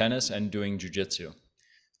playing tennis and doing jujitsu,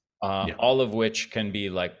 Yeah. all of which can be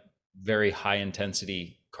like very high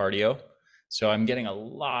intensity cardio. So I'm getting a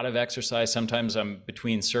lot of exercise. Sometimes I'm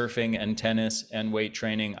between surfing and tennis and weight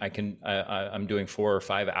training. I'm doing 4 or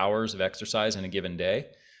 5 hours of exercise in a given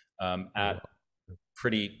day. Oh, at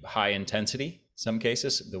pretty high intensity. Some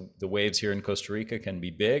cases, the waves here in Costa Rica can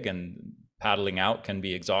be big, and paddling out can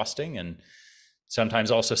be exhausting and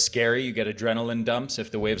sometimes also scary. You get adrenaline dumps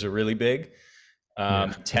if the waves are really big.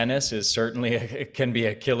 yeah. Tennis is certainly it can be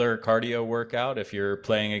a killer cardio workout if you're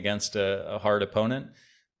playing against a hard opponent.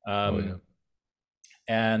 Oh, yeah.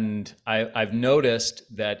 And I've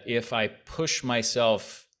noticed that if I push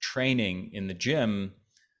myself training in the gym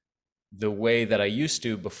the way that I used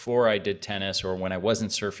to before I did tennis or when I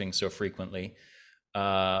wasn't surfing so frequently,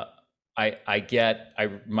 uh,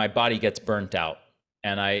 my body gets burnt out.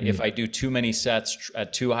 And if I do too many sets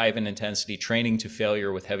at too high of an intensity, training to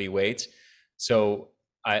failure with heavy weights, so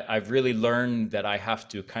I've really learned that I have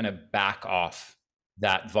to kind of back off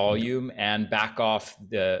that Yeah. volume and back off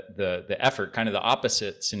the effort, kind of the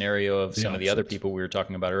opposite scenario of The some of the other opposite. people we were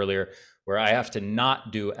talking about earlier, where I have to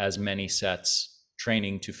not do as many sets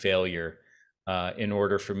training to failure in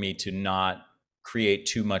order for me to not create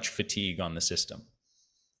too much fatigue on the system.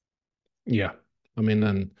 Yeah. I mean,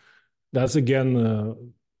 and that's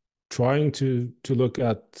again trying to look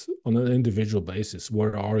at on an individual basis,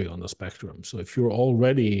 where are you on the spectrum? So if you're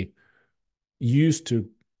already used to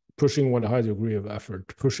pushing with a high degree of effort,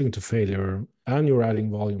 pushing to failure, and you're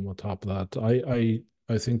adding volume on top of that,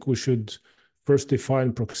 I think we should first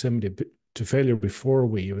define proximity to failure before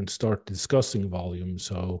we even start discussing volume.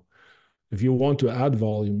 So if you want to add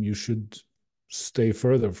volume, you should stay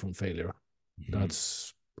further from failure. Mm-hmm.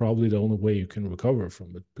 That's probably the only way you can recover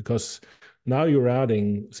from it, because now you're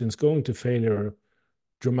adding, since going to failure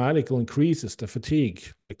dramatically increases the fatigue.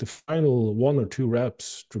 Like the final 1 or 2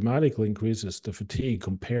 reps dramatically increases the fatigue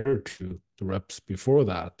compared to the reps before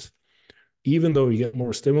that. Even though you get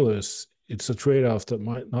more stimulus, it's a trade-off that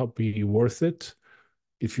might not be worth it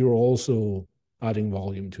if you're also adding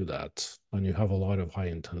volume to that and you have a lot of high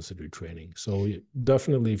intensity training. So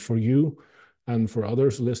definitely for you and for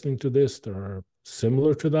others listening to this that are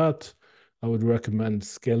similar to that, I would recommend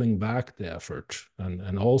scaling back the effort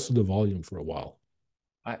and also the volume for a while.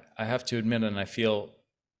 I have to admit, and I feel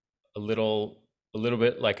a little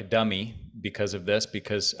bit like a dummy because of this,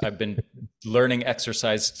 because I've been learning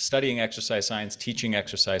exercise, studying exercise science, teaching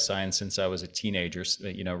exercise science since I was a teenager,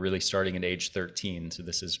 you know, really starting at age 13. So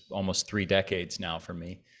this is almost 3 decades now for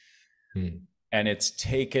me. Hmm. And it's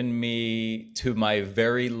taken me to my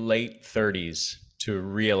very late 30s to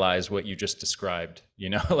realize what you just described, you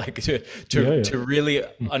know, like Yeah, to yeah. really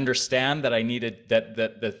understand that I needed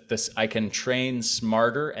that this I can train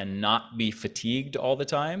smarter and not be fatigued all the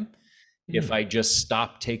time if Mm. I just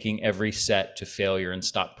stop taking every set to failure and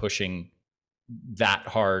stop pushing that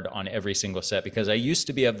hard on every single set. Because I used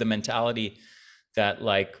to be of the mentality that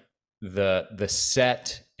like the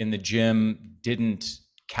set in the gym didn't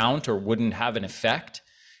count or wouldn't have an effect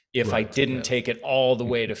if I Right. didn't Yeah. take it all the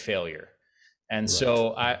way to failure. And Right.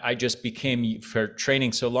 so I just became, for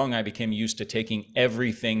training so long, I became used to taking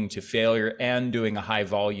everything to failure and doing a high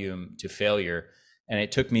volume to failure. And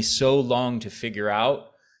it took me so long to figure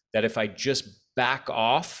out that if I just back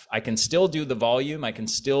off, I can still do the volume, I can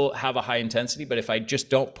still have a high intensity, but if I just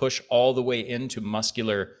don't push all the way into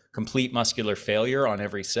complete muscular failure on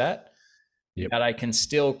every set, Yep. that I can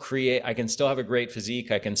still create, I can still have a great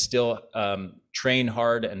physique, I can still train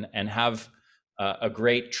hard and have a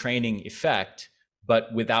great training effect,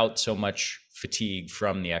 but without so much fatigue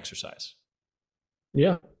from the exercise.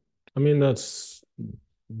 Yeah. I mean, that's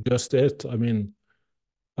just it. I mean,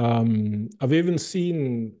 I've even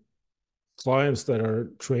seen clients that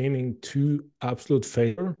are training to absolute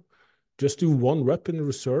failure, just do 1 rep in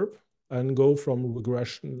reserve and go from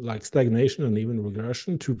regression, like stagnation and even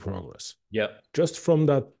regression, to progress, Yep. just from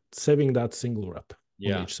that saving that single rep on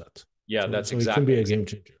Yeah. each set. Yeah. So, That's so it can be a game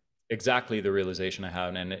changer. exactly the realization I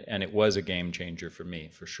had, and it was a game changer for me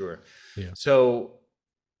for sure. Yeah. So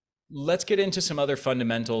let's get into some other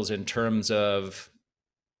fundamentals in terms of,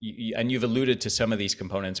 and you've alluded to some of these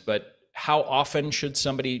components, but how often should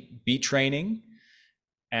somebody be training,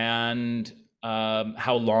 and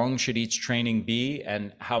how long should each training be,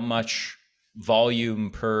 and how much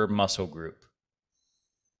volume per muscle group?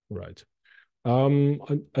 Right.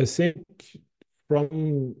 I think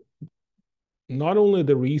from not only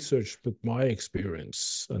the research, but my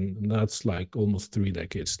experience, and that's like almost 3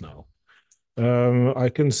 decades now. I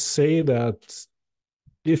can say that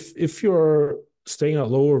if you're staying at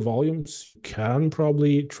lower volumes, you can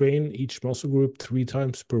probably train each muscle group 3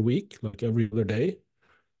 times per week, like every other day,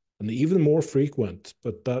 and even more frequent.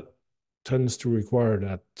 But that tends to require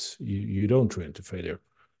that you don't train to failure.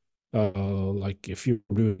 Like if you're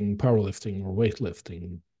doing powerlifting or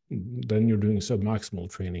weightlifting, then you're doing submaximal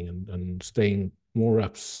training and staying more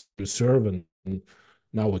reps reserve and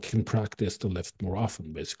now we can practice to lift more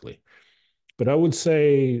often, basically. But I would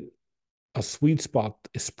say a sweet spot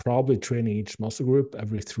is probably training each muscle group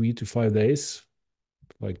every 3 to 5 days,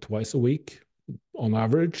 like twice a week on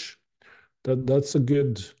average. That's a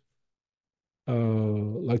good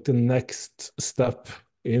like the next step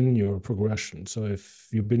in your progression. So if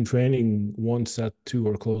you've been training one set, two,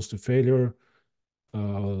 or close to failure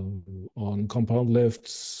on compound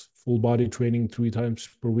lifts, full body training 3 times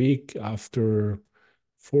per week, after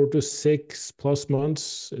 4 to 6+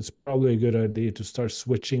 months, it's probably a good idea to start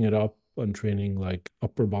switching it up and training like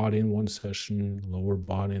upper body in one session, lower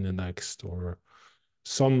body in the next, or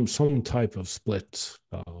some type of split.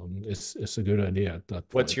 It's a good idea at that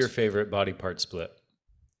What's your point. favorite body part split?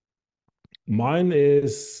 Mine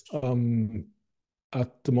is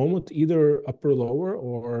at the moment either upper lower,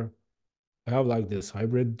 or I have like this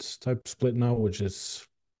hybrid type split now, which is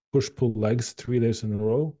push pull legs 3 days in a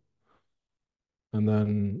row, and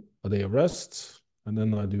then a day of rest, and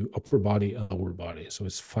then I do upper body and lower body. So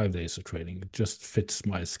it's 5 days of training. It just fits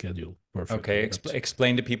my schedule perfectly. Okay,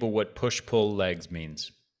 explain to people what push pull legs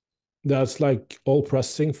means. That's like all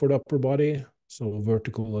pressing for the upper body. So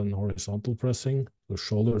vertical and horizontal pressing, so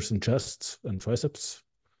shoulders and chests and triceps.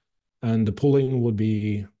 And the pulling would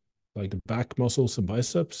be like the back muscles and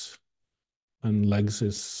biceps, and legs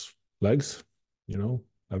is legs,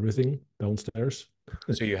 everything downstairs.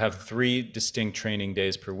 So you have 3 distinct training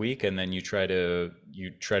days per week, and then you try to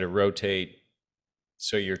rotate.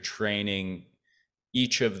 So you're training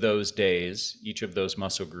each of those days, each of those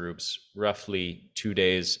muscle groups, roughly 2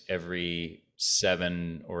 days every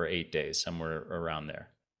 7 or 8 days, somewhere around there.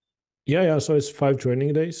 Yeah. So it's 5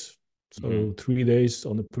 training days. So Mhm. 3 days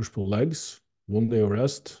on the push pull legs, 1 day of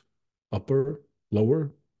rest, upper,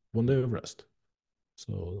 lower, 1 day of rest.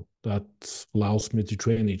 So that allows me to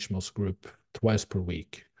train each muscle group twice per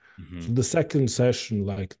week. So Mhm. the second session,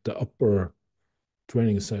 like the upper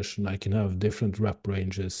training session, I can have different rep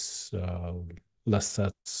ranges, less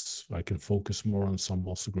sets. I can focus more on some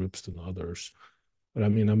muscle groups than others. But I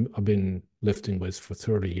mean, I've been lifting weights for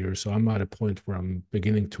 30 years, so I'm at a point where I'm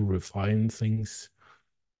beginning to refine things.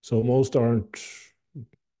 So most aren't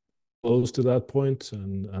close to that point,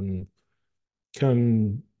 and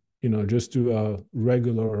can just do a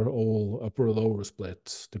regular all upper lower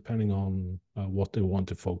split depending on what they want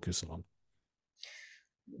to focus on.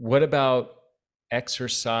 What about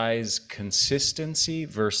exercise consistency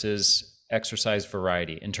versus exercise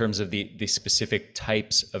variety in terms of the specific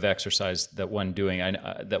types of exercise that one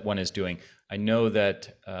is doing? I know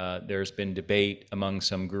that there's been debate among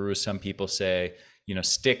some gurus. Some people say,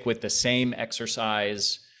 stick with the same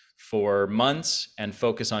exercise for months and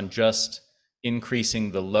focus on just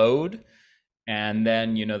increasing the load. And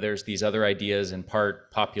then, there's these other ideas, in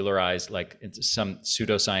part popularized, like it's some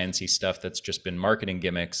pseudoscience-y stuff that's just been marketing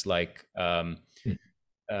gimmicks, like Mm.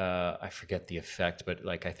 I forget the effect, but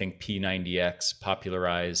like I think P90X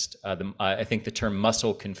popularized I think the term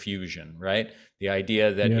muscle confusion, right? The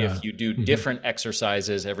idea that Yeah. if you do Mhm. different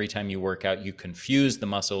exercises every time you work out, you confuse the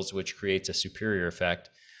muscles, which creates a superior effect.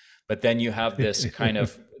 But then you have this kind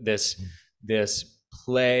of this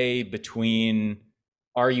play between,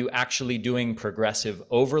 are you actually doing progressive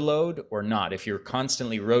overload or not? If you're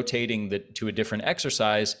constantly rotating to a different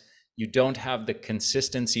exercise, you don't have the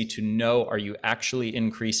consistency to know, are you actually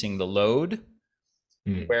increasing the load?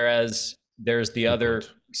 Mm. Whereas there's the Good other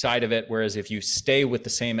point. side of it, whereas if you stay with the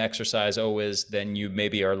same exercise always, then you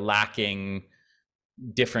maybe are lacking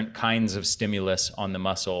different kinds of stimulus on the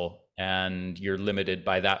muscle, and you're limited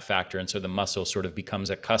by that factor. And so the muscle sort of becomes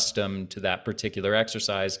accustomed to that particular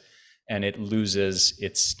exercise and it loses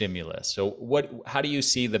its stimulus. So how do you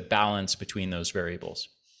see the balance between those variables?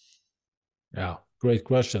 Yeah, great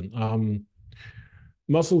question.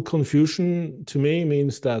 Muscle confusion to me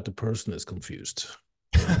means that the person is confused.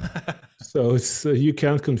 So it's you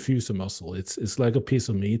can't confuse a muscle. It's like a piece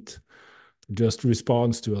of meat, just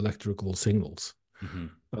responds to electrical signals. Mm-hmm.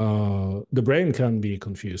 The brain can be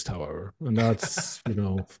confused, however, and that's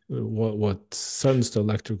what sends the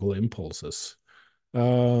electrical impulses.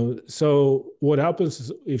 So what happens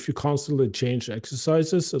is if you constantly change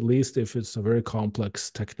exercises, at least if it's a very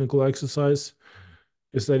complex technical exercise,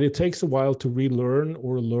 is that it takes a while to relearn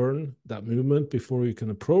or learn that movement before you can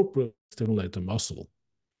appropriately stimulate the muscle.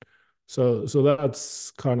 So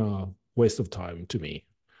that's kind of waste of time to me.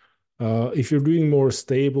 If you're doing more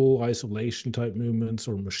stable isolation type movements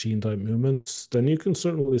or machine type movements, then you can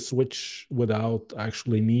certainly switch without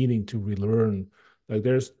actually needing to relearn. Like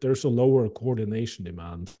there's a lower coordination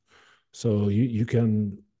demand, so you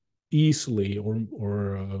can easily or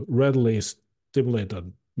readily stimulate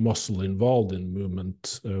muscle involved in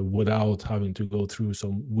movement without having to go through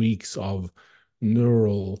some weeks of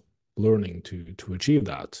neural learning to achieve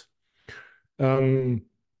that.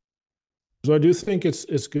 So I do think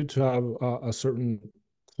it's good to have a certain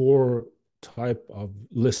core type of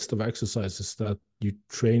list of exercises that you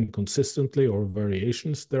train consistently or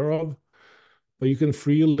variations thereof, but you can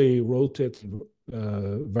freely rotate,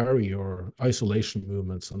 vary your isolation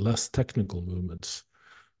movements and less technical movements.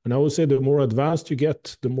 And I would say the more advanced you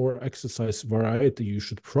get, the more exercise variety you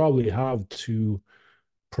should probably have to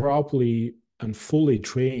properly and fully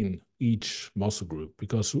train each muscle group,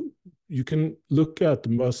 because you can look at the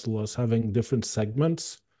muscle as having different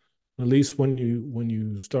segments, at least when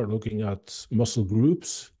you start looking at muscle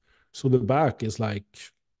groups. So the back is like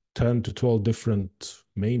 10 to 12 different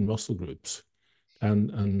main muscle groups,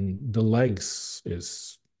 and the legs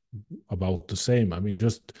is about the same. I mean,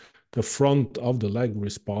 just the front of the leg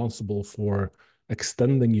responsible for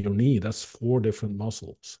extending your knee, that's 4 different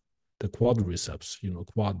muscles. The quadriceps,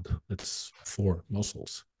 quad, it's 4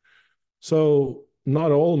 muscles. So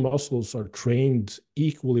not all muscles are trained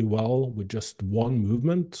equally well with just one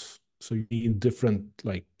movement. So you need different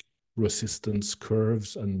like resistance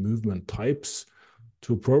curves and movement types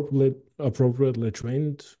to appropriately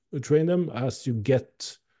train them as you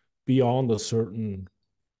get beyond a certain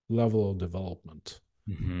level of development.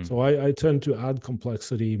 Mm-hmm. So I tend to add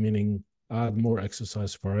complexity, meaning add more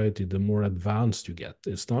exercise variety the more advanced you get.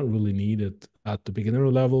 It's not really needed at the beginner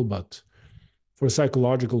level, but for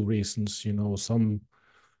psychological reasons, some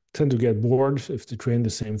tend to get bored if they train the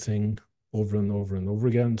same thing over and over and over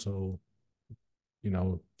again. So,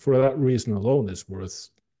 for that reason alone, it's worth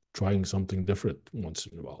trying something different once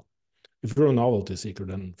in a while. If you're a novelty seeker,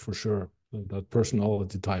 then for sure, that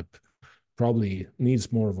personality type probably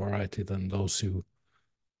needs more variety than those who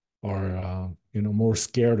are more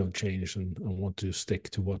scared of change and want to stick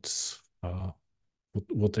to what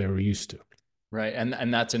they're used to. Right.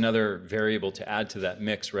 And that's another variable to add to that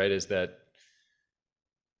mix, right? Is that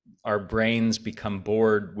our brains become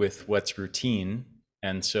bored with what's routine.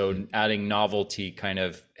 And so adding novelty kind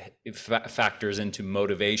of factors into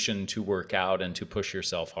motivation to work out and to push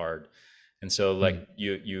yourself hard. And so like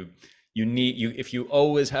you if you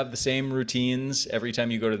always have the same routines every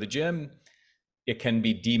time you go to the gym, it can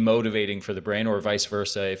be demotivating for the brain, or vice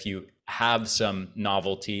versa. If you have some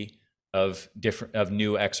novelty of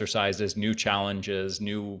new exercises, new challenges,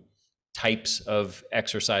 new types of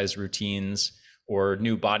exercise routines, or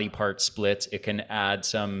new body part splits, it can add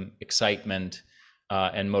some excitement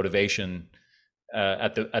and motivation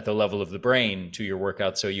at the level of the brain to your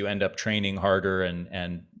workout. So you end up training harder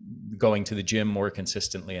and going to the gym more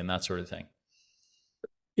consistently and that sort of thing.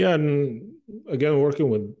 Yeah, and again, working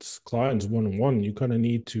with clients one-on-one, you kind of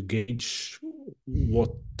need to gauge what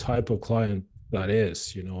type of client that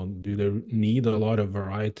is. Do they need a lot of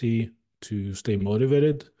variety to stay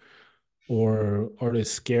motivated, or are they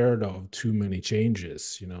scared of too many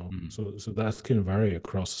changes? So that can vary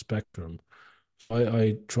across the spectrum.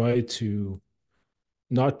 I try to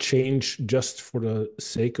not change just for the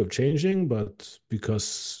sake of changing, but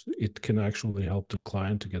because it can actually help the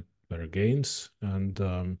client to get better gains.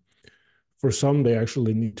 And for some, they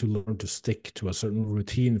actually need to learn to stick to a certain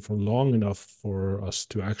routine for long enough for us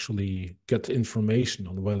to actually get information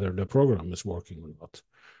on whether the program is working or not.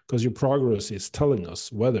 Because your progress is telling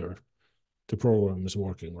us whether the program is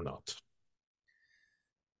working or not.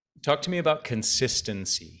 Talk to me about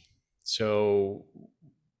consistency. So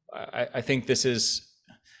I think this is,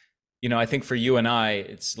 I think for you and I,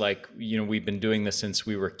 it's like, we've been doing this since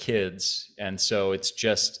we were kids. And so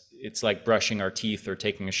it's like brushing our teeth or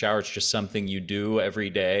taking a shower. It's just something you do every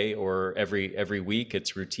day or every week.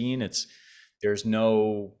 It's routine. There's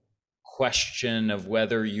no question of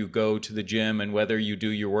whether you go to the gym and whether you do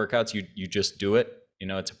your workouts. You just do it.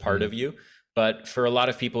 It's a part of you. But for a lot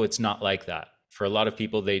of people, it's not like that. For a lot of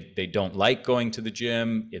people, they don't like going to the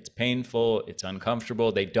gym. It's painful. It's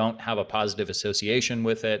uncomfortable. They don't have a positive association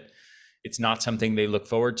with it. It's not something they look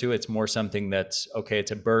forward to. It's more something that's, okay,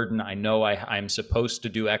 it's a burden. I know I'm supposed to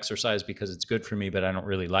do exercise because it's good for me, but I don't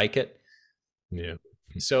really like it. Yeah.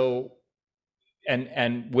 So,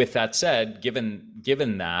 and with that said,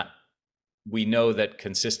 given that, we know that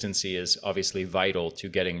consistency is obviously vital to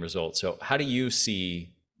getting results. So how do you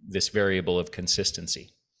see this variable of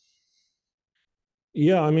consistency?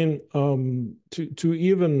 Yeah, I mean, to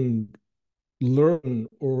even learn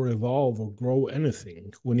or evolve or grow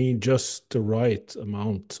anything, we need just the right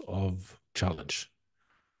amount of challenge.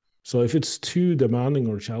 So if it's too demanding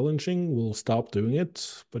or challenging, we'll stop doing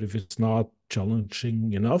it. But if it's not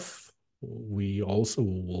challenging enough, we also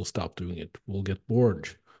will stop doing it. We'll get bored,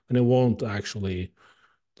 and it won't actually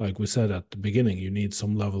like we said at the beginning, you need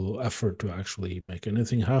some level of effort to actually make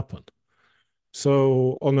anything happen.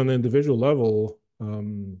 So on an individual level,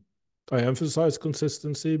 I emphasize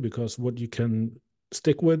consistency because what you can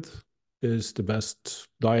stick with is the best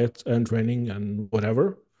diet and training and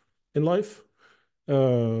whatever in life.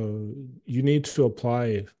 You need to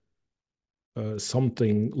apply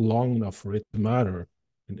something long enough for it to matter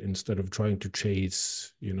instead of trying to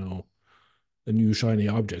chase, a new shiny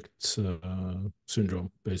object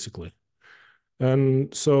syndrome, basically.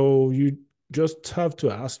 And so you just have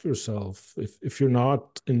to ask yourself, if you're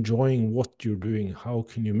not enjoying what you're doing, how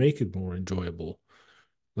can you make it more enjoyable?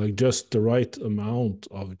 Like just the right amount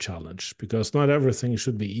of challenge, because not everything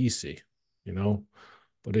should be easy, you know,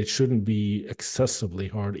 but it shouldn't be excessively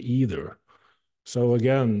hard either. So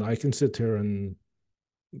again, I can sit here and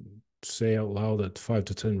say out loud that 5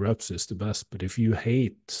 to 10 reps is the best, but if you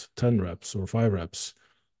hate 10 reps or 5 reps,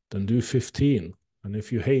 then do 15. And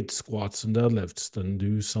if you hate squats and deadlifts, then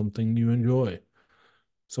do something you enjoy.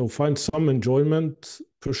 So find some enjoyment,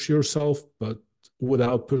 push yourself, but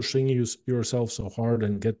without pushing yourself so hard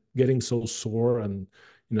and getting so sore and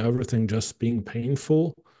everything just being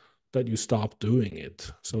painful that you stop doing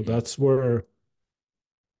it. So that's where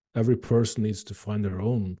every person needs to find their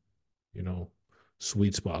own,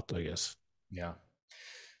 sweet spot, I guess. Yeah.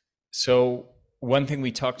 So one thing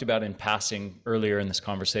we talked about in passing earlier in this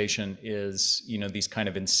conversation is, these kind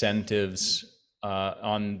of incentives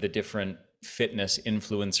on the different fitness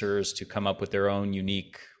influencers to come up with their own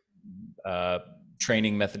unique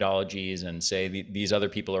training methodologies and say these other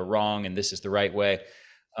people are wrong and this is the right way.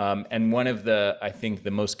 And one of I think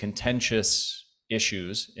the most contentious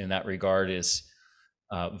issues in that regard is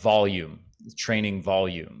volume, training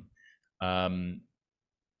volume.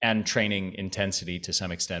 And training intensity to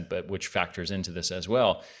some extent, but which factors into this as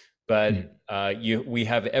well. But we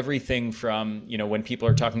have everything from, when people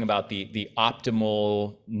are talking about the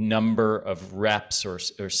optimal number of reps or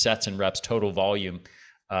sets and reps, total volume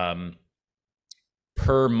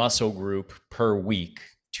per muscle group per week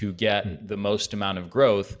to get the most amount of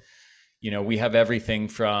growth. We have everything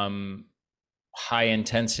from high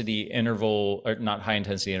intensity interval, or not high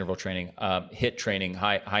intensity interval training, HIIT training,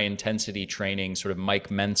 high intensity training, sort of Mike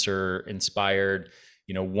Mentzer inspired,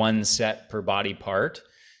 1 set per body part,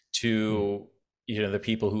 to the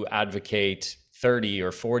people who advocate 30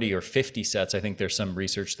 or 40 or 50 sets. I think there's some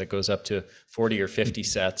research that goes up to 40 or 50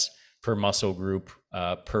 sets per muscle group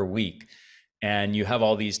per week. And you have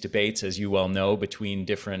all these debates, as you well know, between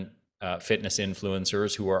different fitness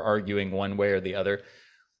influencers who are arguing one way or the other.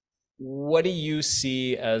 What do you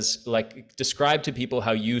see as, like, describe to people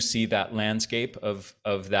how you see that landscape of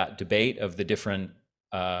that debate, of the different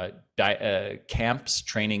camps,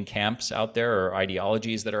 training camps out there, or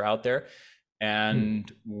ideologies that are out there,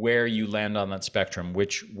 and where you land on that spectrum,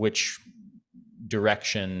 which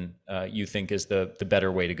direction you think is the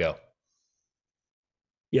better way to go?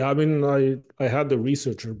 Yeah, I mean, I had the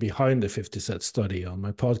researcher behind the 50 set study on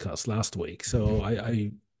my podcast last week, so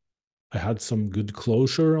I had some good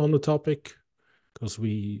closure on the topic because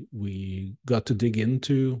we got to dig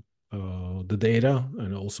into the data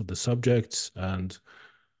and also the subjects. And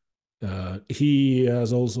he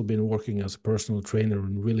has also been working as a personal trainer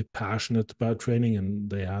and really passionate about training. And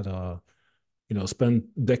they had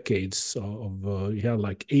spent decades of he had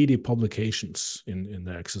like 80 publications in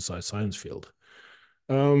the exercise science field.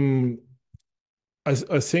 I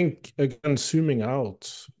think, again, zooming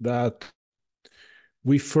out, that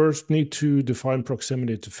we first need to define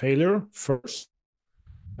proximity to failure first.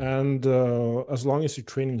 And as long as you're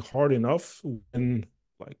training hard enough, when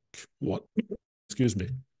like what, excuse me,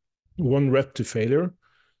 1 rep to failure,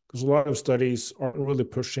 because a lot of studies aren't really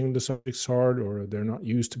pushing the subjects hard, or they're not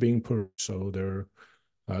used to being pushed, so they're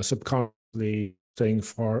subconsciously staying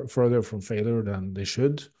further from failure than they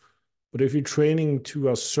should. But if you're training to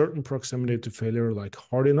a certain proximity to failure, like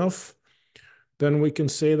hard enough, then we can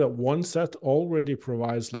say that 1 set already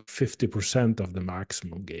provides like 50% of the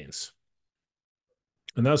maximum gains.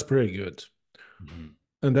 And that's pretty good.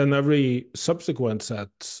 And then every subsequent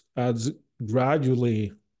set adds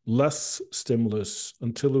gradually less stimulus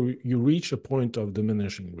until you reach a point of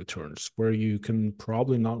diminishing returns where you can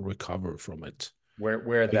probably not recover from it.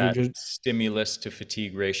 Where that stimulus to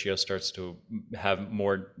fatigue ratio starts to have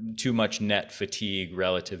too much net fatigue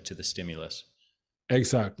relative to the stimulus.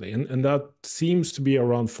 Exactly. And that seems to be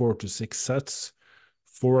around 4 to 6 sets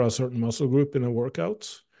for a certain muscle group in a workout.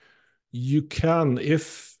 You can,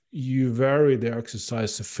 if you vary the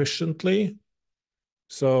exercise sufficiently.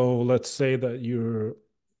 So let's say that you're,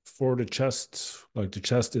 for the chest, like the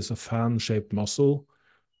chest is a fan-shaped muscle,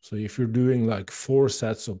 So if you're doing like 4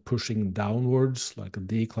 sets of pushing downwards, like a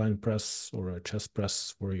decline press or a chest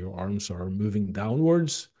press where your arms are moving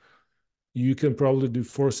downwards, you can probably do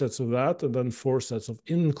 4 sets of that and then 4 sets of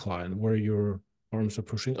incline where your arms are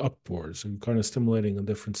pushing upwards and kind of stimulating a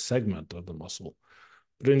different segment of the muscle.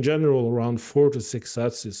 But in general, around 4 to 6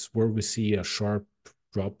 sets is where we see a sharp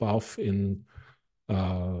drop off in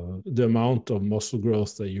the amount of muscle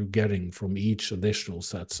growth that you're getting from each additional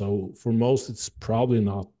set. So for most, it's probably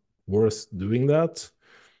not worth doing that.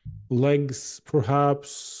 Legs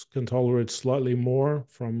perhaps can tolerate slightly more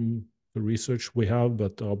from the research we have,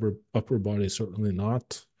 but the upper body certainly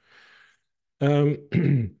not.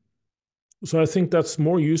 So I think that's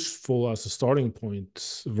more useful as a starting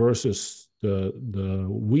point versus the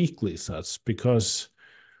weekly sets, because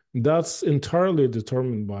that's entirely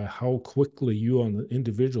determined by how quickly you on an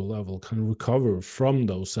individual level can recover from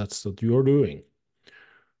those sets that you're doing.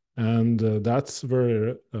 And that's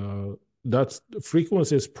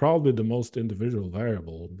frequency is probably the most individual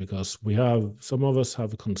variable, because some of us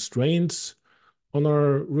have constraints on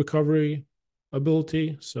our recovery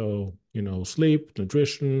ability. So, sleep,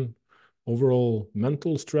 nutrition, overall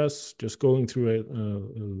mental stress, just going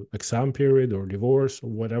through a exam period or divorce or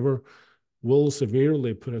whatever, will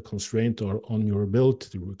severely put a constraint on your ability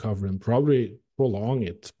to recover and probably prolong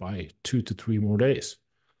it by 2 to 3 more days.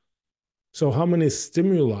 So how many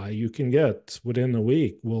stimuli you can get within a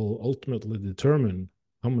week will ultimately determine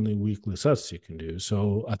how many weekly sets you can do.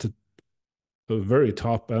 So at the very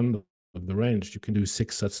top end of the range, you can do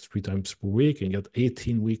 6 sets 3 times per week and get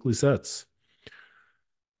 18 weekly sets.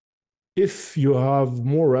 If you have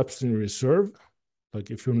more reps in reserve, like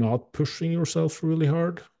if you're not pushing yourself really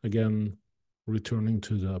hard, again, returning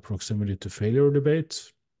to the proximity to failure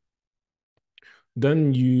debate,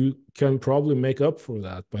 then you can probably make up for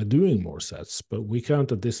that by doing more sets. But we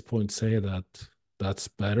can't at this point say that that's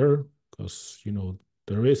better, because,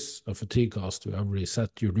 there is a fatigue cost to every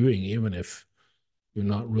set you're doing, even if you're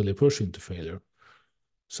not really pushing to failure.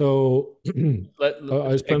 So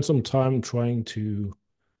I spent some time trying to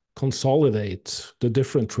consolidate the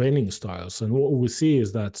different training styles. And what we see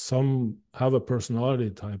is that some have a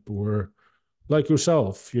personality type where, like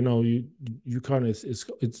yourself, you kind of,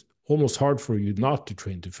 it's almost hard for you not to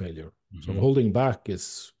train to failure. Mm-hmm. So holding back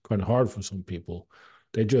is kind of hard for some people.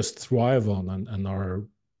 They just thrive on and are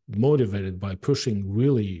motivated by pushing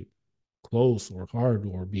really close or hard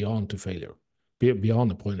or beyond to failure,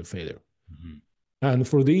 beyond the point of failure. Mm-hmm. And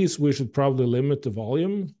for these, we should probably limit the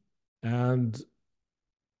volume and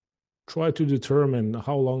try to determine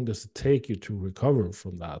how long does it take you to recover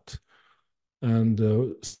from that. And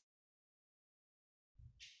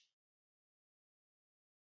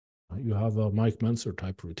you have a Mike Menzer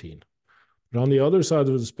type routine. But on the other side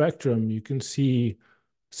of the spectrum, you can see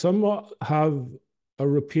some have a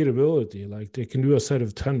repeatability, like they can do a set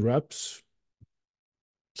of 10 reps,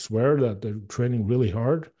 swear that they're training really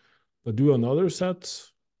hard, but do another set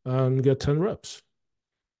and get 10 reps.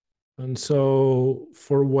 And so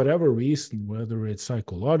for whatever reason, whether it's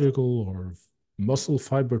psychological or muscle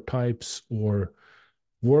fiber types or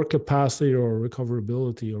work capacity or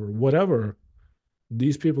recoverability or whatever,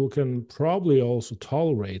 these people can probably also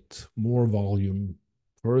tolerate more volume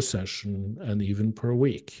per session and even per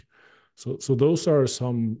week. So those are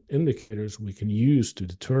some indicators we can use to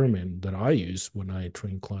determine, that I use when I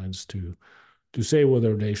train clients to say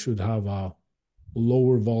whether they should have a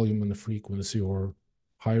lower volume and frequency or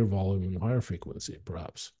higher volume and higher frequency,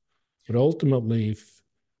 perhaps. But ultimately, if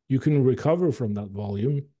you can recover from that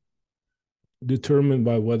volume, determined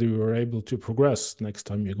by whether you are able to progress next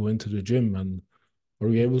time you go into the gym, and are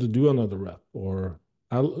you able to do another rep or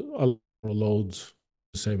loads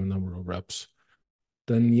the same number of reps,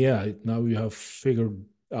 then yeah, now you have figured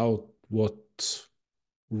out what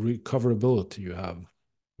recoverability you have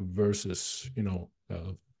versus,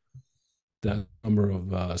 the number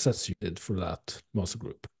of sets you did for that muscle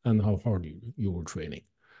group and how hard you were training.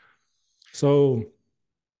 So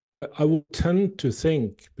I would tend to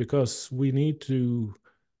think, because we need to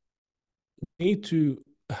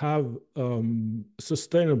have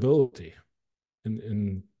sustainability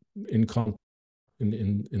in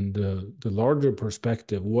the larger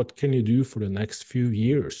perspective. What can you do for the next few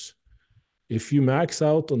years? If you max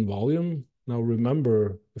out on volume, now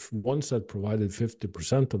remember, if one set provided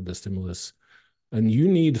 50% of the stimulus, and you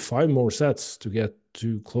need 5 more sets to get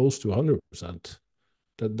to close to 100%,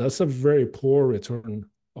 that's a very poor return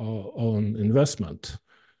on investment.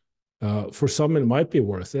 For some, it might be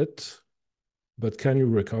worth it, but can you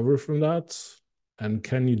recover from that? And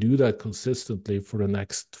can you do that consistently for the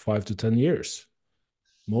next 5 to 10 years?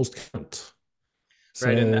 Most can't.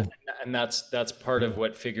 Right, and So that's part yeah, of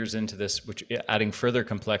what figures into this, which adding further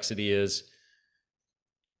complexity is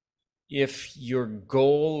if your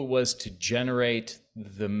goal was to generate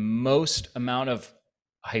the most amount of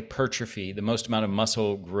hypertrophy, the most amount of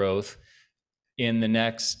muscle growth in the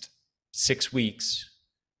next 6 weeks,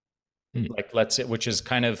 mm, like let's say, which is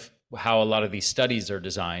kind of how a lot of these studies are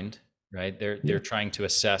designed, right? They're yeah, trying to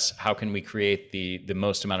assess how can we create the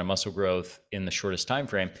most amount of muscle growth in the shortest time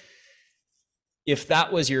frame. If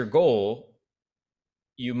that was your goal,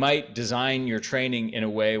 you might design your training in a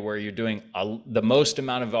way where you're doing the most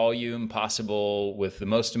amount of volume possible with the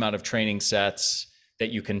most amount of training sets that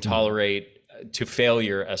you can mm, tolerate to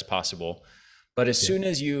failure as possible. But as yeah, soon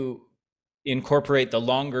as you incorporate the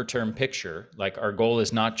longer term picture, like our goal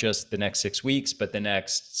is not just the next 6 weeks, but the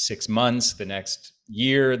next 6 months, the next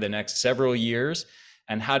year, the next several years.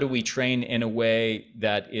 And how do we train in a way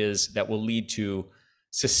that will lead to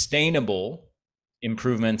sustainable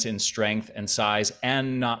improvements in strength and size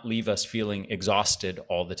and not leave us feeling exhausted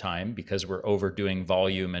all the time because we're overdoing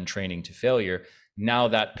volume and training to failure. Now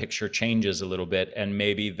that picture changes a little bit, and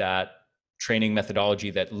maybe that training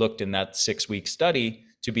methodology that looked in that 6 week study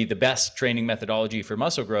to be the best training methodology for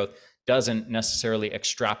muscle growth doesn't necessarily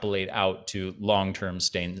extrapolate out to long-term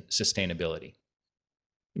sustainability.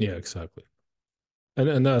 yeah, exactly.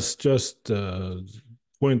 And that's just the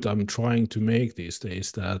point I'm trying to make these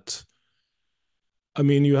days. That I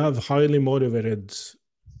mean, you have highly motivated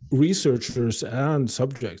researchers and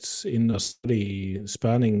subjects in a study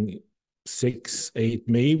spanning 6, 8,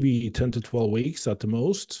 maybe 10 to 12 weeks at the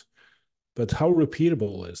most. But how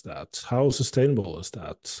repeatable is that? How sustainable is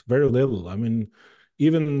that? Very little. I mean,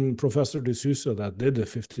 even Professor D'Souza that did the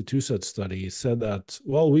 52 set study said that,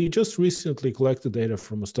 well, we just recently collected data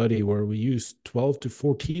from a study where we used 12 to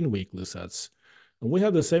 14 weekly sets, and we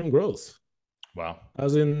had the same growth Wow.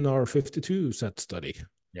 as in our 52 set study.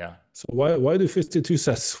 Yeah. So why do 52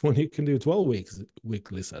 sets when you can do 12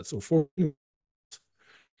 weekly sets or 14?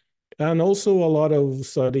 And also a lot of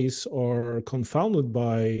studies are confounded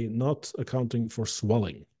by not accounting for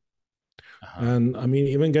swelling. Uh-huh. And I mean,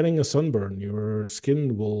 even getting a sunburn, your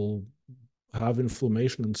skin will have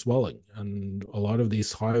inflammation and swelling. And a lot of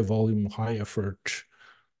these high volume, high effort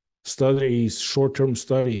studies, short term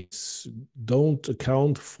studies, don't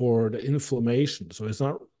account for the inflammation. So it's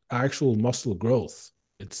not actual muscle growth.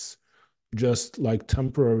 It's just like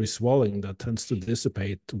temporary swelling that tends to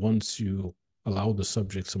dissipate once you allow the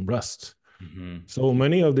subject some rest. Mm-hmm. So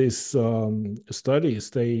many of these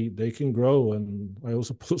studies, they can grow, and I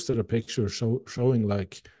also posted a picture showing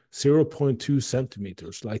like 0.2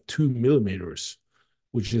 centimeters, like 2 millimeters,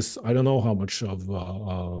 which is I don't know how much of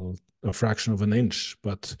a fraction of an inch,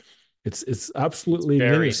 but it's absolutely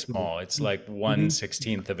Very minuscule. small. It's like one Mhm.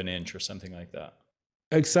 sixteenth of an inch or something like that.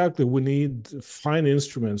 Exactly, we need fine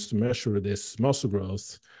instruments to measure this muscle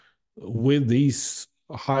growth with these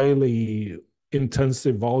highly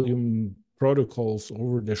intensive volume protocols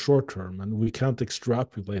over the short term, and we can't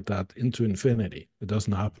extrapolate that into infinity. It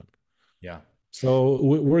doesn't happen. Yeah. So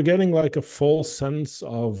we're getting like a false sense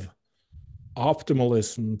of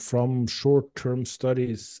optimalism from short-term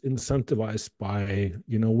studies incentivized by,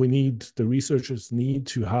 we need, the researchers need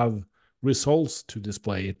to have results to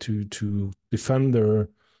display to defend their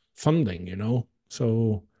funding.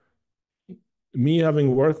 So me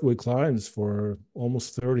having worked with clients for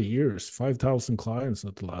almost 30 years, 5,000 clients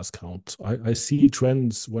at the last count, I see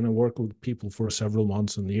trends when I work with people for several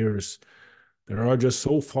months and years that are just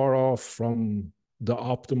so far off from the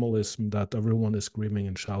optimalism that everyone is screaming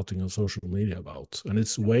and shouting on social media about. And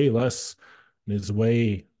it's way less and it's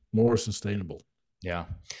way more sustainable. Yeah.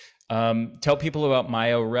 Tell people about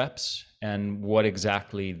Myo-Reps and what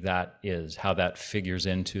exactly that is, how that figures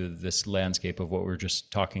into this landscape of what we are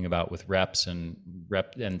just talking about with reps and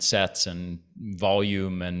sets and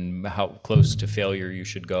volume and how close to failure you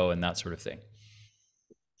should go and that sort of thing.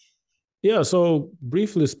 Yeah, so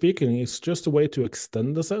briefly speaking, it's just a way to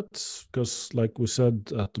extend the sets because, like we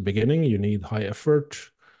said at the beginning, you need high effort.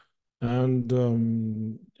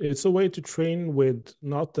 And it's a way to train with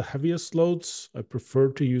not the heaviest loads. I prefer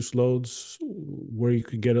to use loads where you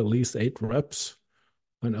could get at least 8 reps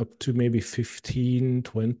and up to maybe 15,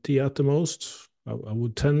 20 at the most. I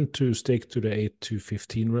would tend to stick to the 8 to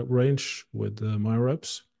 15 rep range with my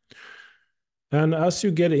reps. And as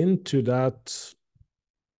you get into that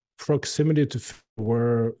proximity to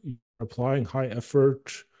where you're applying high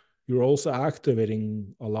effort, you're also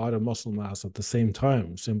activating a lot of muscle mass at the same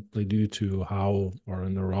time, simply due to how our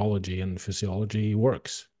neurology and physiology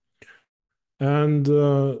works. And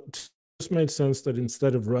it just made sense that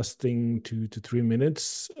instead of resting 2 to 3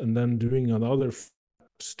 minutes and then doing another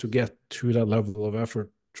to get to that level of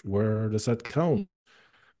effort where the set count.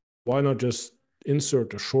 Why not just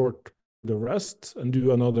insert a short the rest and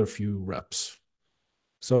do another few reps?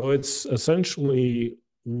 So it's essentially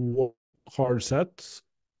one hard set,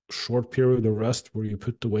 short period of rest where you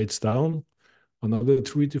put the weights down, another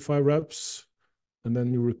 3 to 5 reps, and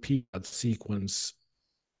then you repeat that sequence,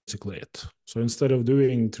 basically it. So instead of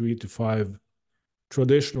doing 3 to 5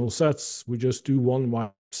 traditional sets, we just do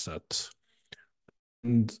one set.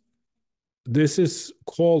 And this is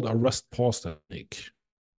called a rest pause technique.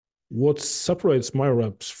 What separates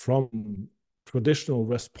Myo-Reps from traditional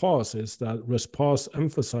rest pause is that rest pause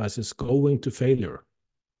emphasizes going to failure.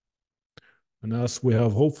 And as we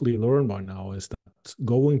have hopefully learned by now, is that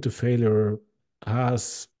going to failure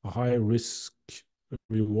has a high risk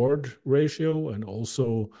reward ratio and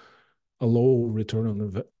also a low return on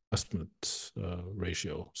investment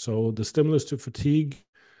ratio. So the stimulus to fatigue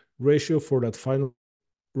ratio for that final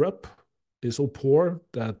rep is so poor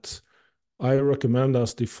that I recommend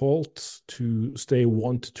as default to stay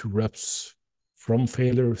 1 to 2 reps from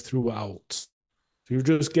failure throughout. So you're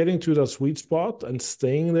just getting to that sweet spot and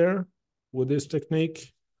staying there with this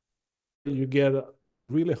technique. You get a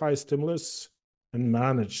really high stimulus and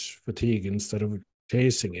manage fatigue instead of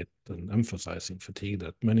chasing it and emphasizing fatigue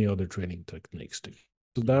that many other training techniques do.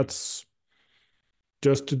 So that's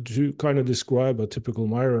just to kind of describe a typical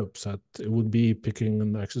Myo-Reps set. It would be picking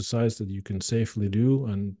an exercise that you can safely do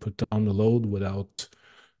and put down the load without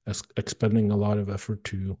expending a lot of effort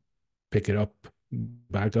to pick it up,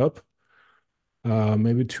 back up.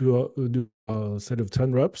 Maybe to do a set of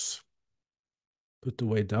 10 reps, put the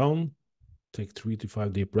weight down, take 3 to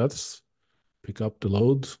 5 deep breaths, pick up the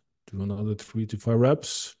load, do another 3 to 5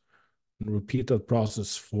 reps, and repeat that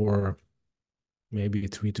process for maybe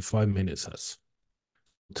 3 to 5 minutes. That's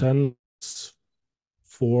 10,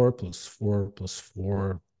 4 plus 4 plus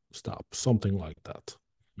 4, stop, something like that.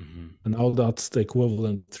 Mm-hmm. And now that's the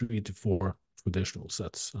equivalent 3 to 4 traditional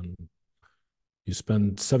sets. And you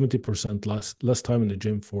spend 70% less time in the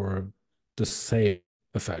gym for the same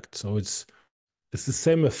effect. So it's the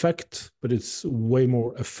same effect, but it's way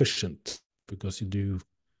more efficient because you do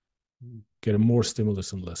get a more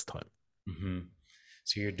stimulus in less time. Mm-hmm.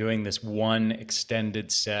 So you're doing this one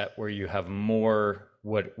extended set where you have more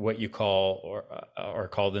what you call or are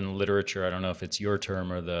called in the literature. I don't know if it's your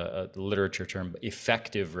term or the literature term, but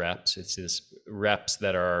effective reps. It's this reps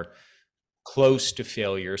that are close to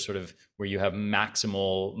failure, sort of where you have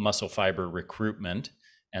maximal muscle fiber recruitment,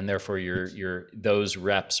 and therefore your those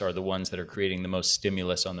reps are the ones that are creating the most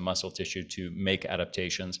stimulus on the muscle tissue to make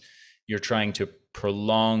adaptations. You're trying to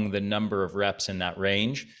prolong the number of reps in that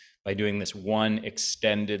range by doing this one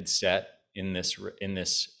extended set in this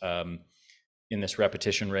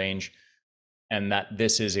repetition range, and that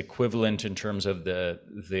this is equivalent in terms of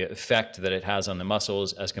the effect that it has on the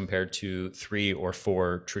muscles as compared to 3 or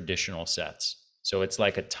 4 traditional sets. So it's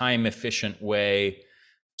like a time efficient way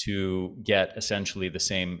to get essentially the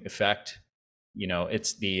same effect. You know,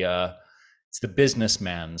 it's the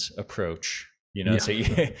businessman's approach. You know, yeah. So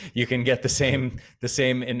you can get the same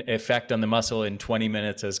effect on the muscle in 20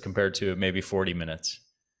 minutes as compared to maybe 40 minutes.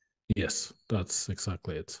 Yes, that's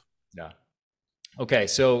exactly it. Yeah. Okay,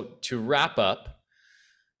 so to wrap up,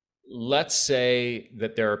 let's say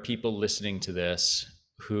that there are people listening to this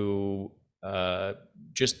who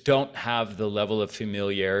just don't have the level of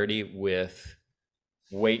familiarity with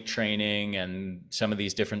weight training and some of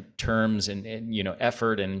these different terms and you know,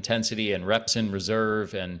 effort and intensity and reps in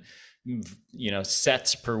reserve and, you know,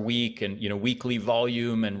 sets per week and, you know, weekly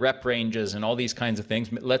volume and rep ranges and all these kinds of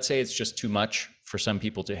things. Let's say it's just too much for some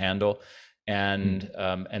people to handle. And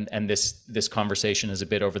this conversation is a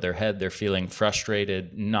bit over their head. They're feeling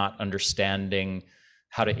frustrated, not understanding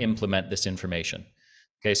how to implement this information.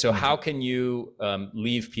 Okay, so how can you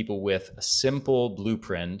leave people with a simple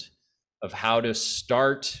blueprint of how to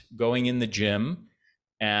start going in the gym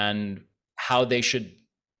and how they should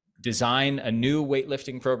design a new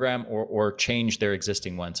weightlifting program or change their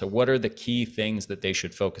existing one? So what are the key things that they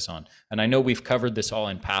should focus on? And I know we've covered this all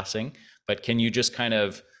in passing, but can you just kind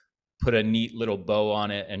of put a neat little bow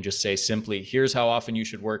on it and just say simply, here's how often you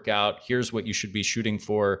should work out, here's what you should be shooting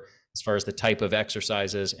for as far as the type of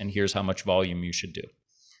exercises, and here's how much volume you should do?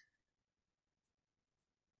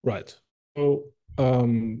 Right. So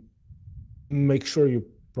make sure you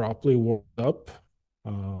properly warm up.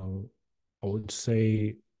 I would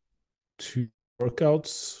say 2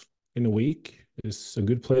 workouts in a week is a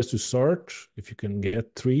good place to start. If you can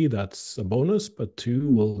get 3, that's a bonus, but 2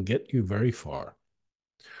 will get you very far.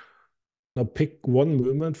 Now pick one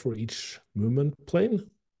movement for each movement plane.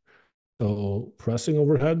 So pressing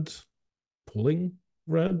overhead, pulling,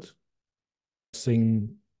 red,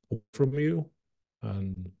 pressing from you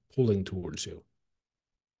and pulling towards you.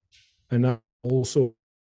 And now also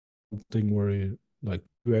thing where you like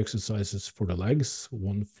two exercises for the legs,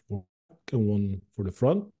 one for back and one for the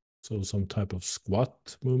front. So some type of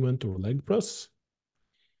squat movement or leg press.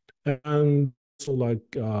 And also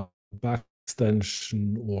like back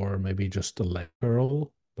extension or maybe just a leg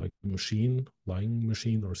curl, like machine, lying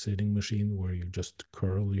machine or sitting machine where you just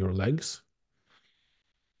curl your legs.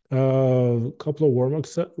 A couple of warm-up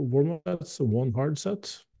sets, one hard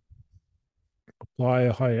set. Apply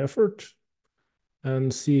a high effort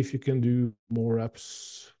and see if you can do more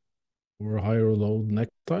reps or higher load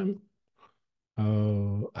next time.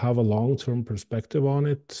 Have a long-term perspective on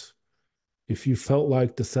it. If you felt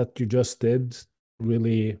like the set you just did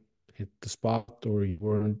really hit the spot, or you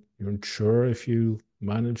weren't sure if you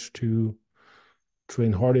managed to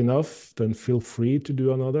train hard enough, then feel free to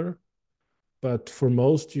do another. But for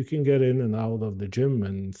most, you can get in and out of the gym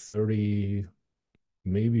in 30,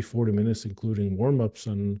 maybe 40 minutes, including warm-ups,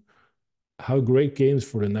 and have great gains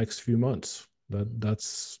for the next few months.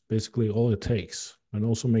 That's basically all it takes. And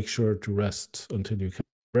also make sure to rest until you can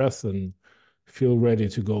breath and feel ready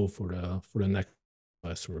to go for the next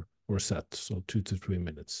class or set. So 2 to 3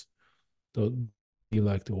 minutes. So be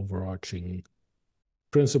like the overarching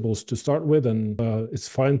principles to start with, and it's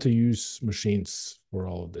fine to use machines for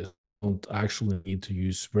all of this. You don't actually need to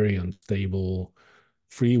use very unstable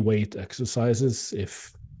free weight exercises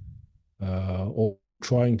if all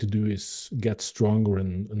trying to do is get stronger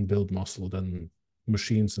and build muscle. Then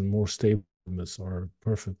machines and more stable movements are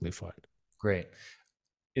perfectly fine. Great.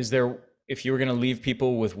 Is there, if you were going to leave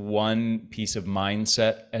people with one piece of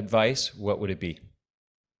mindset advice, what would it be?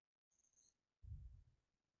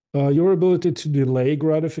 Your ability to delay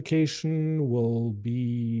gratification will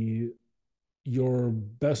be your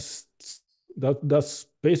best. That's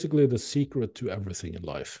basically the secret to everything in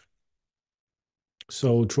life.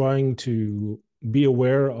 So trying to be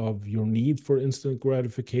aware of your need for instant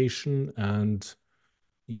gratification and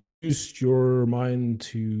use your mind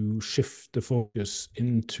to shift the focus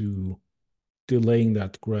into delaying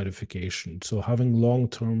that gratification. So having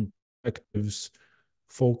long-term perspectives,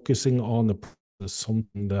 focusing on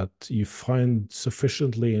something that you find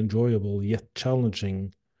sufficiently enjoyable yet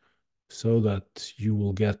challenging, so that you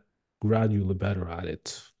will get gradually better at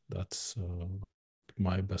it. That's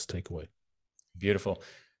my best takeaway. Beautiful.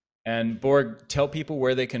 And Borg, tell people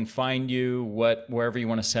where they can find you, wherever you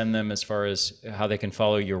want to send them, as far as how they can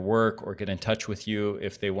follow your work or get in touch with you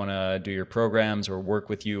if they want to do your programs or work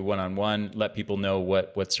with you one-on-one. Let people know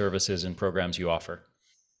what services and programs you offer.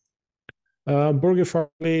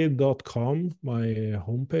 BørgeFagerli.com, my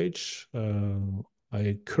homepage.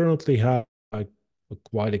 I currently have a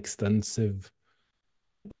quite extensive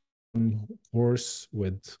course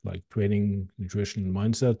with like training, nutrition, and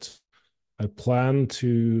mindset. I plan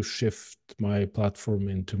to shift my platform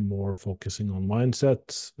into more focusing on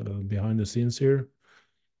mindset behind the scenes here.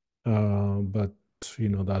 But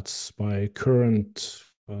that's my current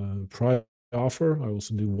price offer. I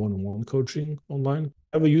also do one-on-one coaching online.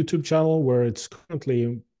 I have a YouTube channel where it's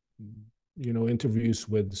currently, interviews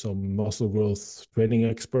with some muscle growth training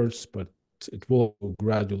experts, but it will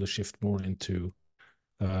gradually shift more into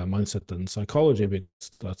mindset and psychology,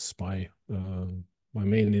 because that's my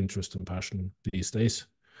main interest and passion these days.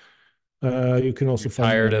 You can also find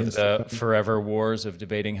me Tired on of the Instagram. forever wars of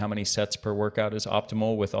debating how many sets per workout is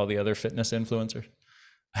optimal with all the other fitness influencers?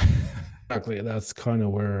 Exactly, that's kind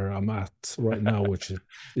of where I'm at right now, which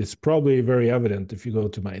is probably very evident if you go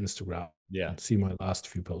to my Instagram Yeah. and see my last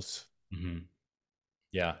few posts. Mm-hmm.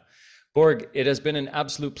 Yeah. Borg, it has been an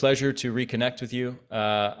absolute pleasure to reconnect with you.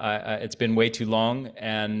 It's been way too long,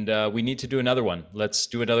 and we need to do another one. Let's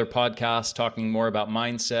do another podcast talking more about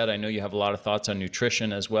mindset. I know you have a lot of thoughts on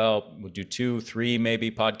nutrition as well. We'll do 2, 3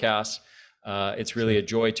 maybe podcasts. It's really a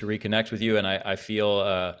joy to reconnect with you, and I feel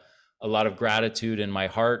a lot of gratitude in my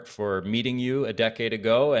heart for meeting you a decade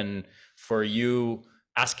ago, and for you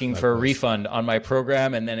asking for a refund on my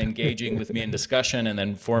program, and then engaging with me in discussion, and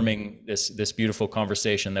then forming this beautiful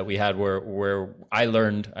conversation that we had, where I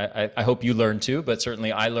learned. I hope you learned too, but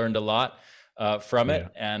certainly I learned a lot from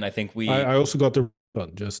it, and I think I also got the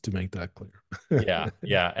refund, just to make that clear.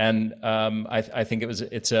 yeah, and I think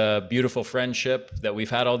it's a beautiful friendship that we've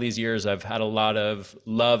had all these years. I've had a lot of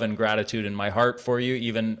love and gratitude in my heart for you,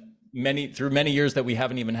 even through many years that we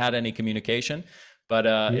haven't even had any communication. But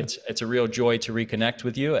it's a real joy to reconnect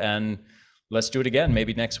with you, and let's do it again.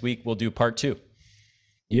 Maybe next week we'll do part 2.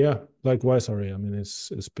 Yeah, likewise, Ari. I mean,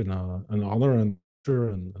 it's been an honor and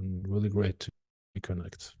really great to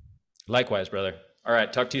reconnect. Likewise, brother. All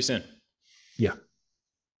right, talk to you soon. Yeah.